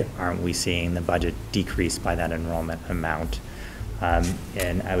 why aren't we seeing the budget decrease by that enrollment amount?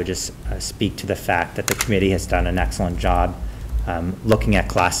 And I would just speak to the fact that the committee has done an excellent job looking at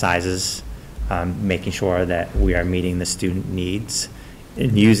class sizes, making sure that we are meeting the student needs,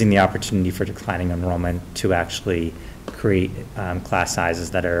 and using the opportunity for declining enrollment to actually create class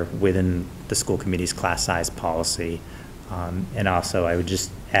sizes that are within the school committee's class size policy. And also, I would just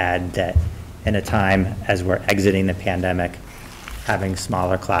add that in a time as we're exiting the pandemic, having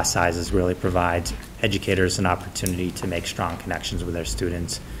smaller class sizes really provides educators an opportunity to make strong connections with their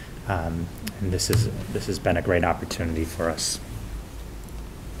students. And this has been a great opportunity for us.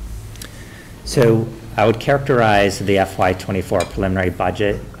 So I would characterize the FY24 preliminary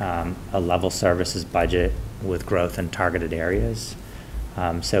budget, a level services budget with growth in targeted areas.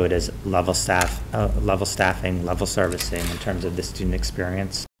 So it is level staffing, level servicing in terms of the student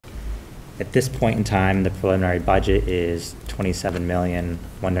experience. At this point in time, the preliminary budget is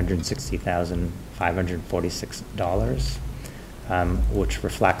 $27,160,546, which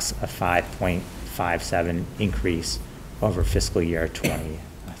reflects a 5.57 increase over fiscal year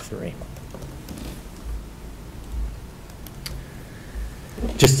 23.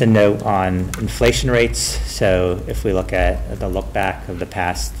 Just a note on inflation rates. So if we look at the look back of the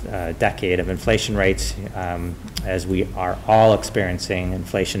past decade of inflation rates, as we are all experiencing,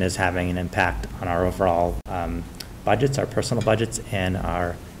 inflation is having an impact on our overall budgets, our personal budgets, and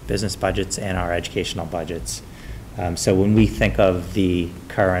our business budgets, and our educational budgets. So when we think of the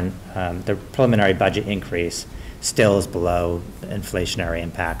current, the preliminary budget increase still is below the inflationary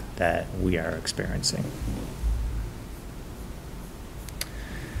impact that we are experiencing.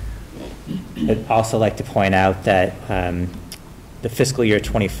 I'd also like to point out that the fiscal year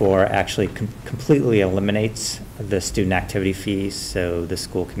 24 actually completely eliminates the student activity fees. So the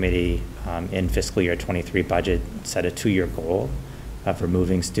school committee in fiscal year 23 budget set a 2-year goal of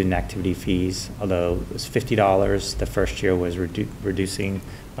removing student activity fees. Although it was $50, the first year was reducing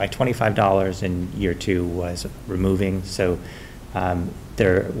by $25, and year 2 was removing. So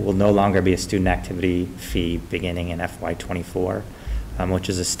there will no longer be a student activity fee beginning in FY24. Which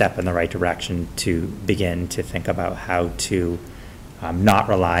is a step in the right direction to begin to think about how to not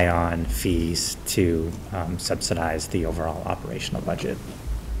rely on fees to subsidize the overall operational budget.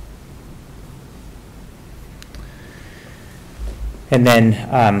 And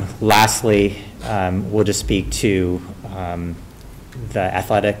then lastly, we'll just speak to the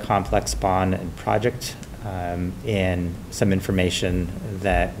athletic complex bond and project and some information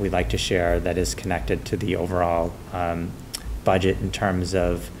that we'd like to share that is connected to the overall budget in terms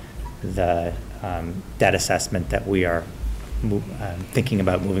of the debt assessment that we are thinking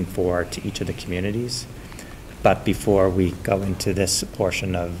about moving forward to each of the communities. But before we go into this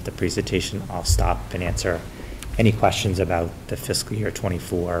portion of the presentation, I'll stop and answer any questions about the fiscal year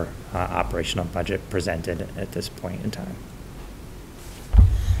 24 operational budget presented at this point in time.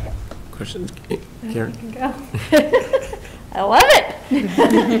 Questions? Karen? You can go. I love it.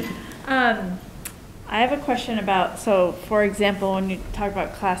 I have a question about, so for example, when you talk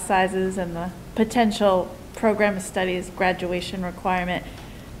about class sizes and the potential program of studies graduation requirement,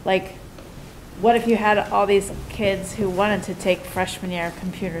 like what if you had all these kids who wanted to take freshman year of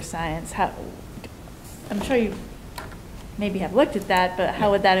computer science? How, I'm sure you maybe have looked at that, but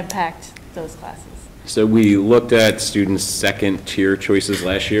how would that impact those classes? So we looked at students' second-tier choices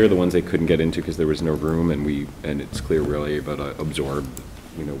last year, the ones they couldn't get into because there was no room, and it's clear we're really able to absorb,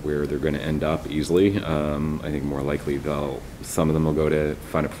 where they're going to end up easily. I think more likely some of them will go to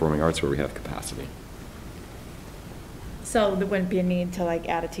fine and performing arts where we have capacity. So there wouldn't be a need to like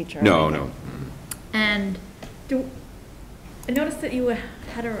add a teacher? or No, anything? no. And I noticed that you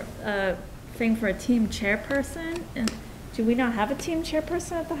had a thing for a team chairperson, and do we not have a team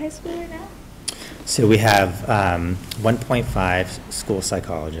chairperson at the high school right now? So we have 1.5 school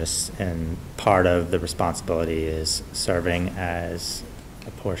psychologists, and part of the responsibility is serving as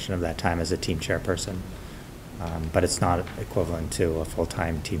a portion of that time as a team chairperson. But it's not equivalent to a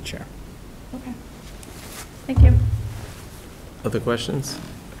full-time team chair. Okay. Thank you. Other questions?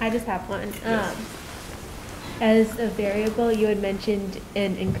 I just have one. As a variable, you had mentioned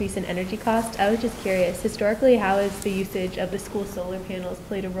an increase in energy cost. I was just curious, historically, how has the usage of the school solar panels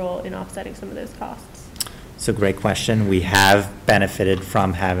played a role in offsetting some of those costs? So great question. We have benefited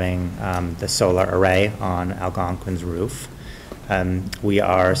from having the solar array on Algonquin's roof. We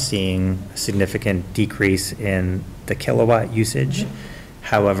are seeing a significant decrease in the kilowatt usage.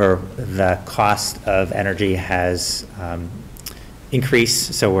 However, the cost of energy has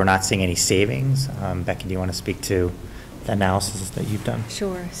increase, so we're not seeing any savings. Becky, do you want to speak to the analysis that you've done?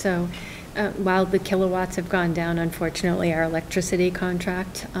 Sure. So while the kilowatts have gone down, unfortunately, our electricity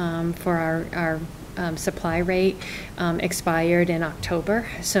contract for our supply rate expired in October.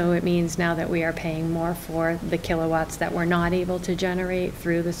 So it means now that we are paying more for the kilowatts that we're not able to generate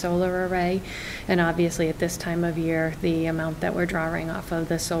through the solar array. And obviously at this time of year, the amount that we're drawing off of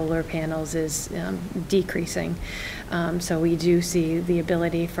the solar panels is decreasing. So we do see the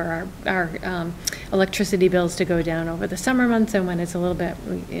ability for our electricity bills to go down over the summer months and when it's a little bit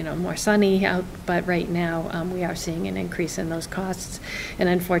more sunny out. But right now we are seeing an increase in those costs. And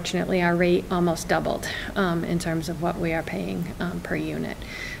unfortunately, our rate almost doubled in terms of what we are paying per unit.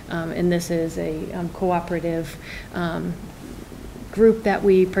 And this is a cooperative group that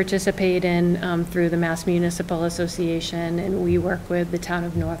we participate in through the Mass Municipal Association, and we work with the town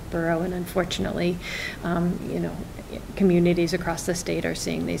of Northborough, and unfortunately, communities across the state are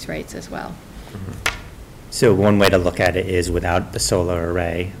seeing these rates as well. So one way to look at it is without the solar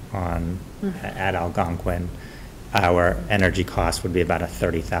array at Algonquin, our energy cost would be about a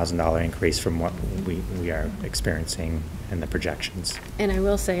 $30,000 increase from what we are experiencing in the projections. And I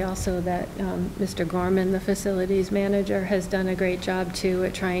will say also that Mr. Gorman, the facilities manager, has done a great job too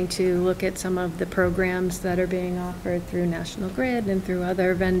at trying to look at some of the programs that are being offered through National Grid and through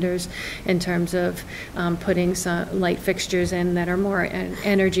other vendors in terms of putting some light fixtures in that are more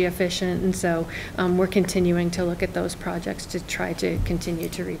energy efficient. And so we're continuing to look at those projects to try to continue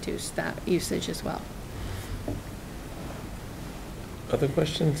to reduce that usage as well. Other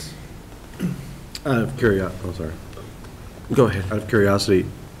questions? Out of curiosity, oh, sorry. Go ahead. Out of curiosity,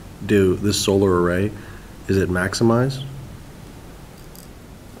 this solar array, is it maximized?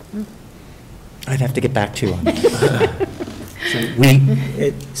 I'd have to get back to you on that.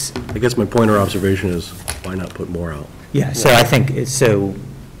 I guess my point of observation is, why not put more out? Yeah, so I think,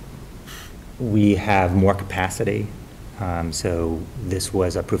 we have more capacity. So this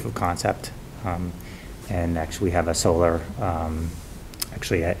was a proof of concept. And actually we have a solar, an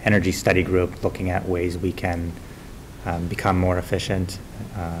energy study group looking at ways we can become more efficient.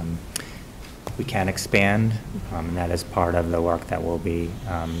 We can expand, and that is part of the work that we'll be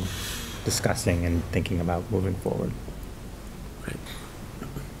discussing and thinking about moving forward. Right.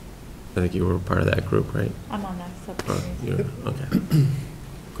 I think you were part of that group, right? I'm on that subcommittee. Okay.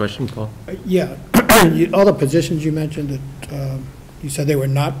 Question, Paul? Yeah, all the positions you mentioned that, you said they were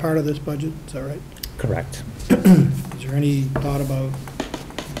not part of this budget, is that right? Correct. Is there any thought about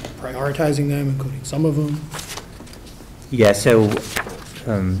prioritizing them, including some of them? Yeah, so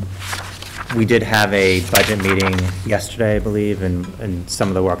we did have a budget meeting yesterday, I believe, and some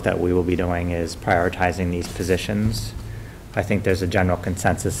of the work that we will be doing is prioritizing these positions. I think there's a general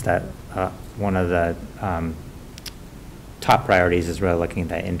consensus that one of the top priorities is really looking at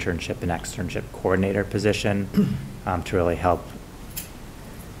that internship and externship coordinator position to really help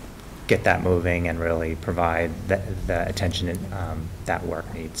get that moving and really provide the attention that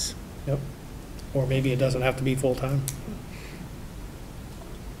work needs. Yep. Or maybe it doesn't have to be full-time.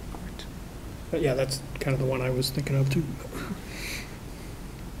 But yeah, that's kind of the one I was thinking of too.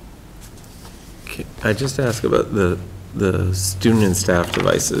 I just ask about the student and staff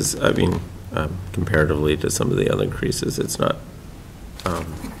devices. I mean, comparatively to some of the other increases, it's not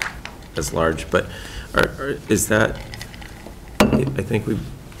as large, but is that, I think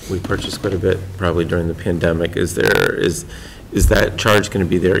we purchased quite a bit probably during the pandemic. Is is that charge going to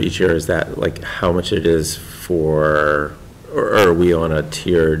be there each year? Is that like how much it is for, or are we on a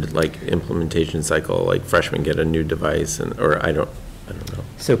tiered like implementation cycle, like freshmen get a new device and, or I don't know.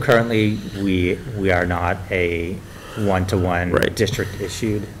 So currently, we are not a one-to-one Right.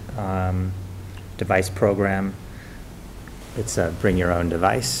 district-issued device program. It's a bring-your-own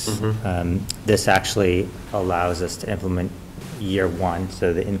device. This actually allows us to implement year one,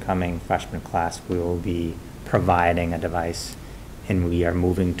 so the incoming freshman class, we will be providing a device, and we are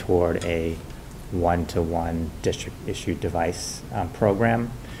moving toward a one-to-one district-issued device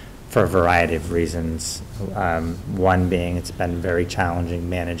program for a variety of reasons. One being it's been very challenging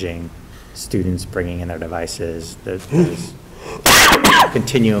managing students bringing in their devices. There's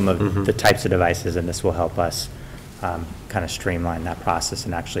continuum of the types of devices, and this will help us kind of streamline that process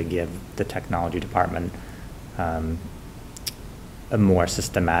and actually give the technology department a more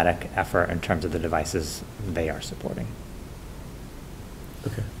systematic effort in terms of the devices they are supporting.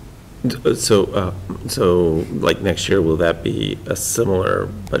 Okay. So like next year, will that be a similar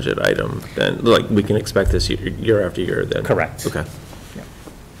budget item then? Like we can expect this year after year then? Correct. Okay.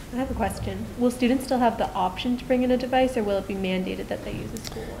 I have a question. Will students still have the option to bring in a device, or will it be mandated that they use a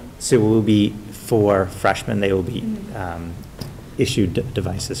school one? So it will be for freshmen, they will be issued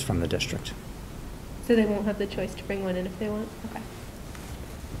devices from the district. So they won't have the choice to bring one in if they want? Okay.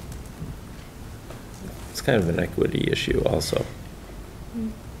 It's kind of an equity issue also.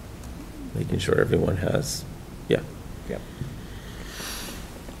 Making sure everyone has, yeah. Yep.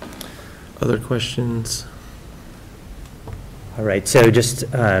 Other questions? All right, so just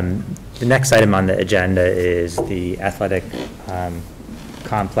the next item on the agenda is the athletic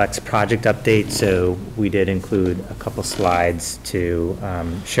complex project update. So we did include a couple slides to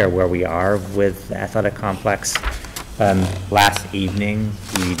share where we are with the athletic complex. Last evening,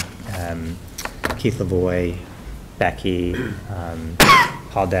 Keith Lavoie, Becky,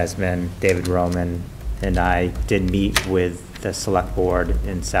 Paul Desmond, David Roman, and I did meet with the select board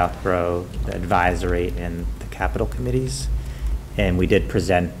in Southborough, the advisory, and the capital committees. And we did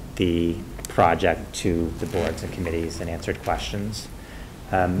present the project to the boards and committees and answered questions.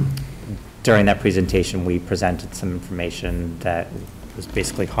 During that presentation, we presented some information that was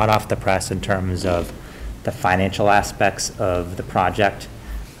basically hot off the press in terms of the financial aspects of the project.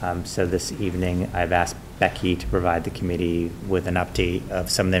 So this evening, I've asked Becky to provide the committee with an update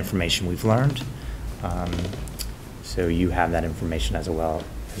of some of the information we've learned. So you have that information as well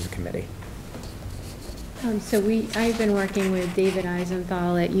as a committee. I've been working with David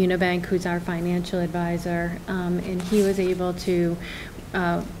Eisenthal at Unibank, who's our financial advisor, and he was able to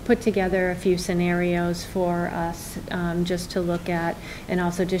put together a few scenarios for us just to look at and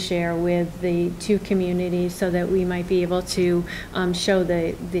also to share with the two communities so that we might be able to show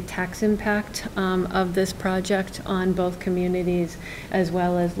the tax impact of this project on both communities, as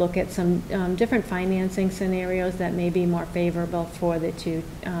well as look at some different financing scenarios that may be more favorable for the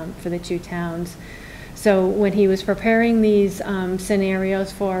two towns. So when he was preparing these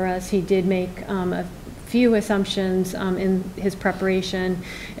scenarios for us, he did make a few assumptions in his preparation,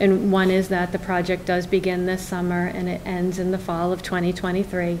 and one is that the project does begin this summer and it ends in the fall of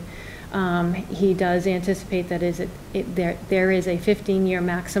 2023. He does anticipate that there is a 15-year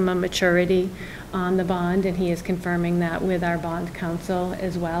maximum maturity on the bond, and he is confirming that with our bond counsel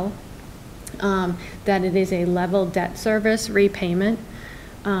as well. That it is a level debt service repayment.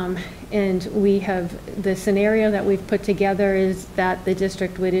 And the scenario that we've put together is that the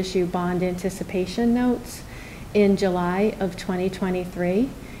district would issue bond anticipation notes in July of 2023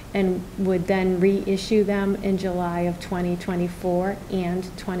 and would then reissue them in July of 2024 and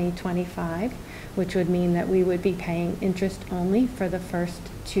 2025, which would mean that we would be paying interest only for the first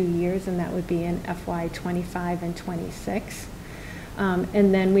 2 years, and that would be in FY 25 and 26.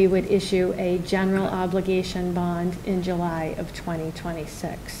 And then we would issue a general obligation bond in July of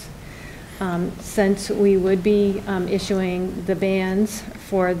 2026. Since we would be issuing the bands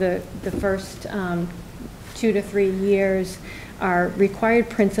for the first 2 to 3 years, our required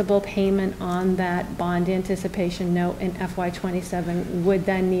principal payment on that bond anticipation note in FY 27 would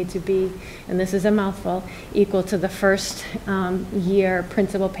then need to be, and this is a mouthful, equal to the first year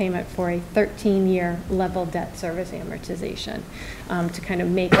principal payment for a 13-year level debt service amortization, to kind of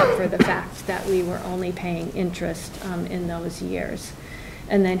make up for the fact that we were only paying interest in those years.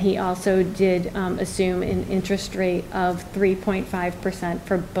 And then he also did assume an interest rate of 3.5%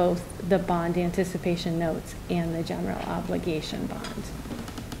 for both the bond anticipation notes and the general obligation bond.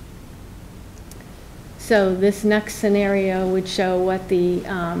 So this next scenario would show what the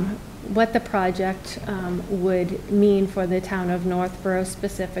project would mean for the town of Northborough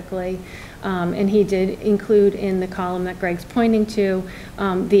specifically. And he did include in the column that Greg's pointing to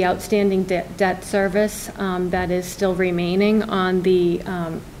the outstanding debt service that is still remaining on the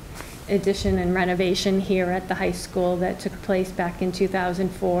addition and renovation here at the high school that took place back in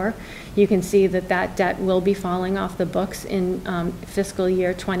 2004. You can see that that debt will be falling off the books in fiscal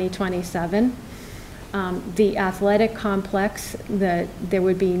year 2027. The athletic complex, there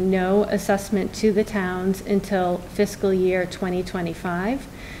would be no assessment to the towns until fiscal year 2025.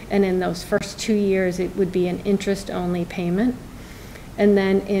 And in those first 2 years, it would be an interest-only payment. And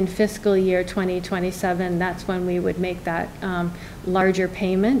then in fiscal year 2027, that's when we would make that larger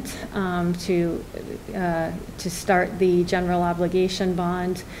payment to start the general obligation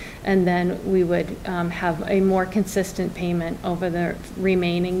bond. And then we would have a more consistent payment over the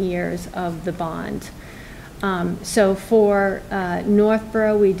remaining years of the bond. So for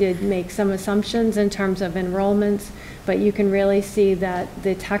Northborough, we did make some assumptions in terms of enrollments, but you can really see that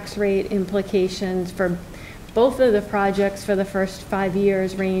the tax rate implications for both of the projects for the first 5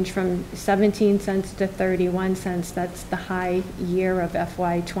 years range from 17 cents to 31 cents. That's the high year of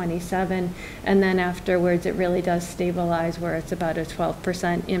FY27. And then afterwards, it really does stabilize where it's about a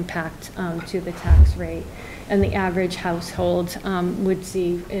 12% impact to the tax rate. And the average household would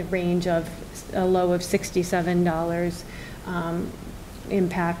see a range of a low of $67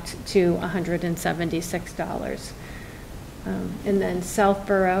 impact to $176. And then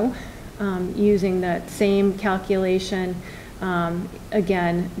Southborough, using that same calculation,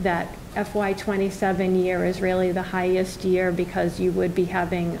 again, that FY27 year is really the highest year because you would be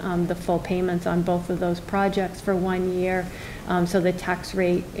having the full payments on both of those projects for 1 year. So the tax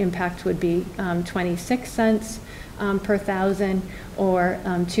rate impact would be 26 cents per thousand, or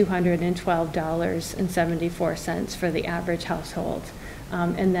 $212.74 for the average household.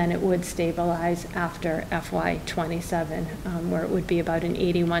 And then it would stabilize after FY27, where it would be about an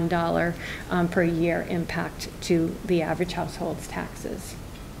 $81 per year impact to the average household's taxes.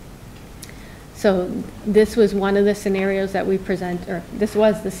 So this was one of the scenarios that we this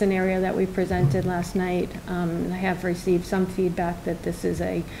was the scenario that we presented last night. I have received some feedback that this is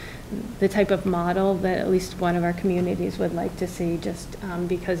the type of model that at least one of our communities would like to see, just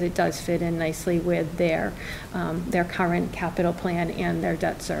because it does fit in nicely with their current capital plan and their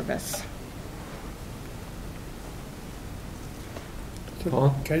debt service.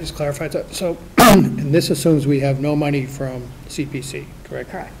 Paul? Can I just clarify that? So, and this assumes we have no money from CPC, correct?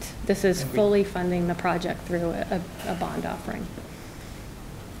 Correct. This is fully funding the project through a bond offering.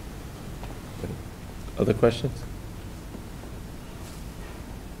 Other questions?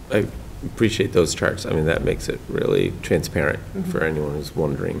 I appreciate those charts. I mean, that makes it really transparent for anyone who's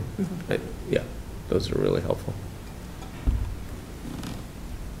wondering. Yeah, those are really helpful.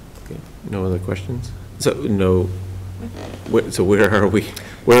 Okay, no other questions? So so where are we?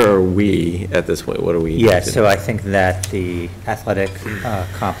 Where are we at this point? What are we? Yeah, so I think that the athletic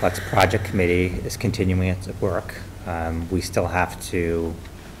complex project committee is continuing its work. We still have to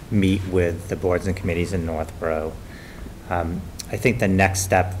meet with the boards and committees in Northborough. I think the next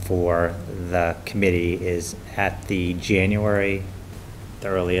step for the committee is at the January, the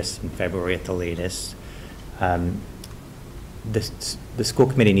earliest, and February at the latest. The school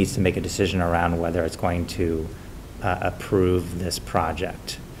committee needs to make a decision around whether it's going to approve this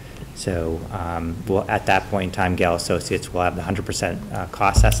project. So at that point in time, Gale Associates will have the 100%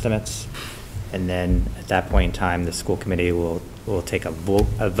 cost estimates, and then at that point in time, the school committee will take a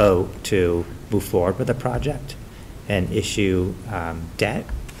vote to move forward with the project and issue debt,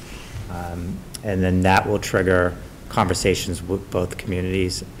 and then that will trigger conversations with both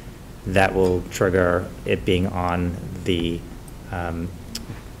communities. That will trigger it being on the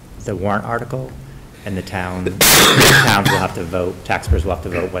warrant article, and the towns will have to vote, taxpayers will have to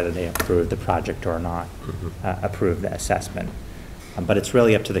vote whether they approve the project or not, approve the assessment. But it's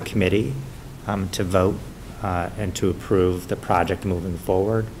really up to the committee to vote and to approve the project moving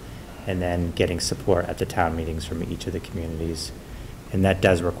forward, and then getting support at the town meetings from each of the communities. And that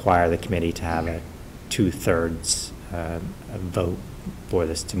does require the committee to have a 2/3 vote for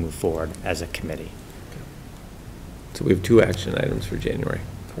this to move forward as a committee. So we have 2 action items for January.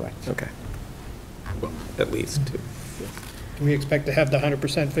 Correct. Okay. Well, at least 2. Can we expect to have the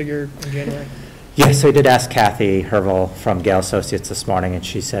 100% figure in January? Yes, I did ask Kathy Herval from Gale Associates this morning, and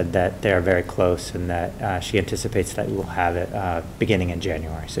she said that they're very close and that she anticipates that we'll have it beginning in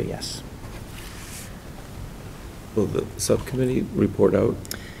January, so yes. Will the subcommittee report out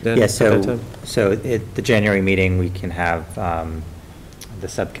then? Yeah, at that time? so at the January meeting, we can have the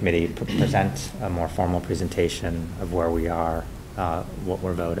subcommittee present a more formal presentation of where we are, what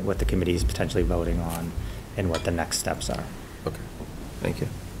we're voting, what the committee is potentially voting on, and what the next steps are. Okay, thank you.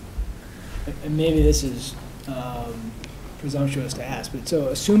 And maybe this is presumptuous to ask, but so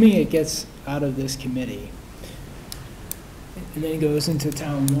assuming it gets out of this committee and then goes into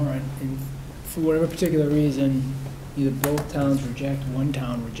town warrant, and for whatever particular reason, either both towns reject, one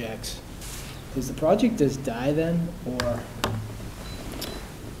town rejects, does the project just die then, or?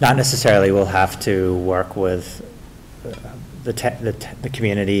 Not necessarily. We'll have to work with the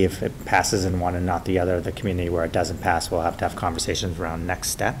community. If it passes in one and not the other, the community where it doesn't pass, we'll have to have conversations around next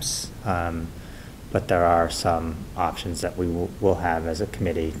steps. But there are some options that we will have as a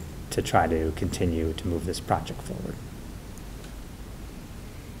committee to try to continue to move this project forward.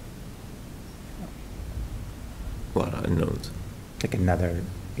 A lot of unknowns. Like another,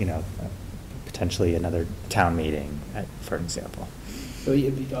 potentially another town meeting, for example. So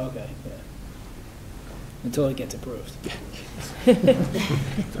you'd be, okay, yeah. Until it gets approved.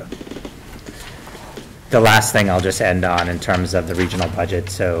 The last thing I'll just end on in terms of the regional budget.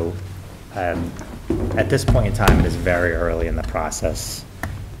 So at this point in time, it is very early in the process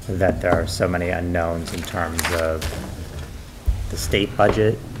that there are so many unknowns in terms of the state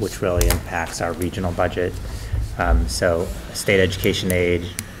budget, which really impacts our regional budget. So state education aid,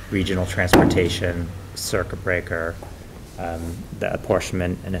 regional transportation, circuit breaker, the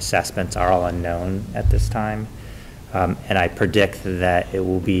apportionment and assessments are all unknown at this time. And I predict that it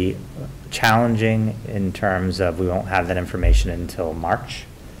will be challenging in terms of we won't have that information until March,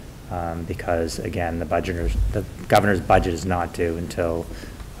 because again, the governor's budget is not due until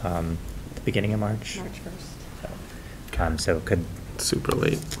the beginning of March. March 1st. So it could. Super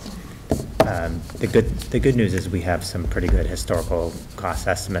late. The good news is we have some pretty good historical cost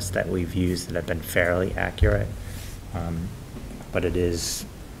estimates that we've used that have been fairly accurate. But it is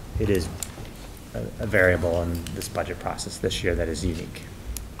a variable in this budget process this year that is unique.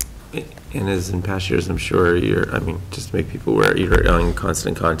 And as in past years, I'm sure just to make people aware, you're in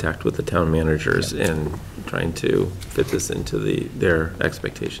constant contact with the town managers and trying to fit this into their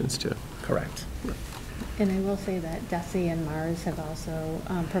expectations too. Correct. And I will say that DESE and Mars have also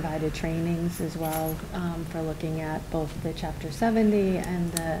provided trainings as well for looking at both the Chapter 70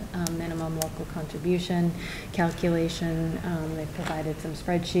 and the minimum local contribution calculation. They've provided some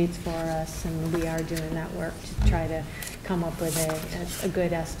spreadsheets for us, and we are doing that work to try to come up with a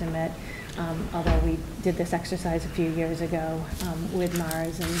good estimate. Although we did this exercise a few years ago with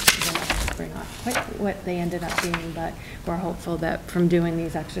Mars, and the numbers were not quite what they ended up being, but we're hopeful that from doing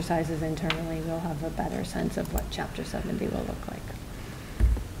these exercises internally, we'll have a better sense of what Chapter 70 will look like.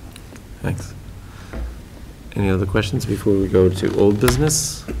 Thanks. Any other questions before we go to old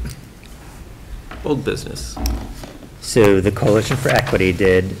business? Old business. So the Coalition for Equity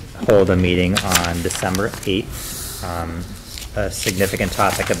did hold a meeting on December 8th. A significant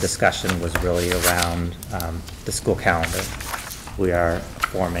topic of discussion was really around the school calendar. We are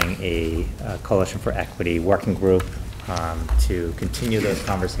forming a Coalition for Equity working group to continue those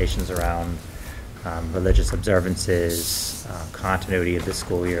conversations around religious observances, continuity of the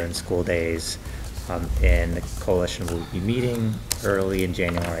school year and school days. And the coalition will be meeting early in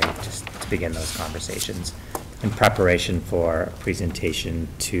January just to begin those conversations in preparation for a presentation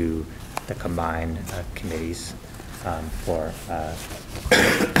to the combined committees for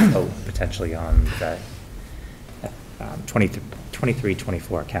vote potentially on the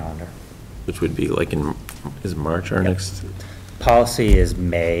 23-24 calendar. Which would be like is March our next? Policy is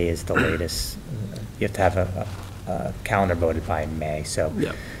May is the latest. You have to have a calendar voted by May. So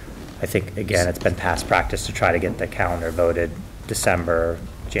Yep. I think, again, it's been past practice to try to get the calendar voted December,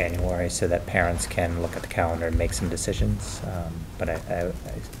 January, so that parents can look at the calendar and make some decisions. But I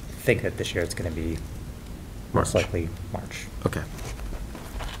think that this year it's going to be most likely March. Okay.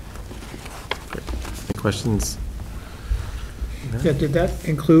 Great. Any questions? Yeah, did that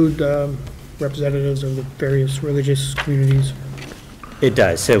include representatives of the various religious communities? It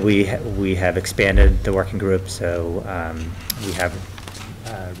does. So we have expanded the working group. So we have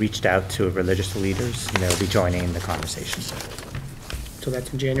reached out to religious leaders, and they'll be joining the conversation. So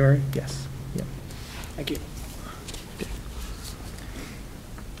that's in January? Yes. Yep. Thank you.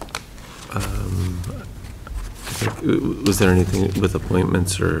 Was there anything with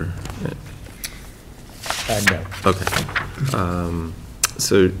appointments or? No. Okay.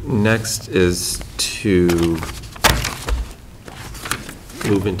 So next is to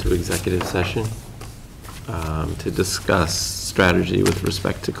move into executive session to discuss strategy with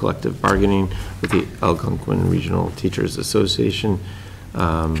respect to collective bargaining with the Algonquin Regional Teachers Association.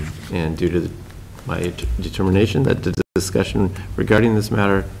 And due to the my determination that the discussion regarding this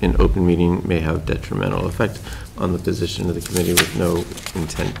matter in open meeting may have detrimental effect on the position of the committee with no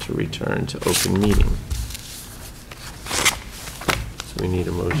intent to return to open meeting. So we need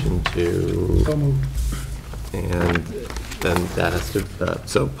a motion to... So moved. And then that has to,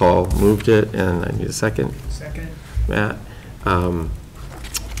 so Paul moved it, and I need a second. Second? Matt, I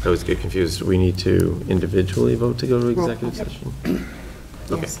always get confused. Do we need to individually vote to go to executive session?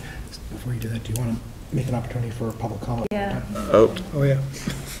 Okay. Before you do that, do you want to make an opportunity for public comment? Yeah. Oh, Oh, yeah.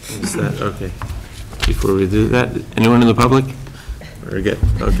 is that, okay. Before we do that, anyone in the public? Very good,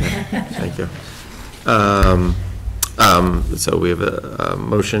 okay, thank you. So we have a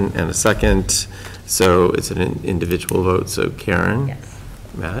motion and a second, so it's an individual vote, so Karen? Yes.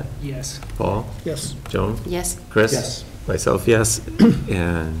 Matt? Yes. Paul? Yes. Joan? Yes. Chris? Yes. Myself, yes,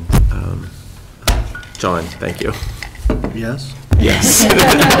 and John, thank you. Yes? Yes.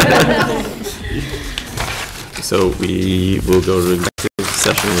 So we will go to executive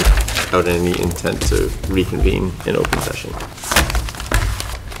session without any intent to reconvene in open session.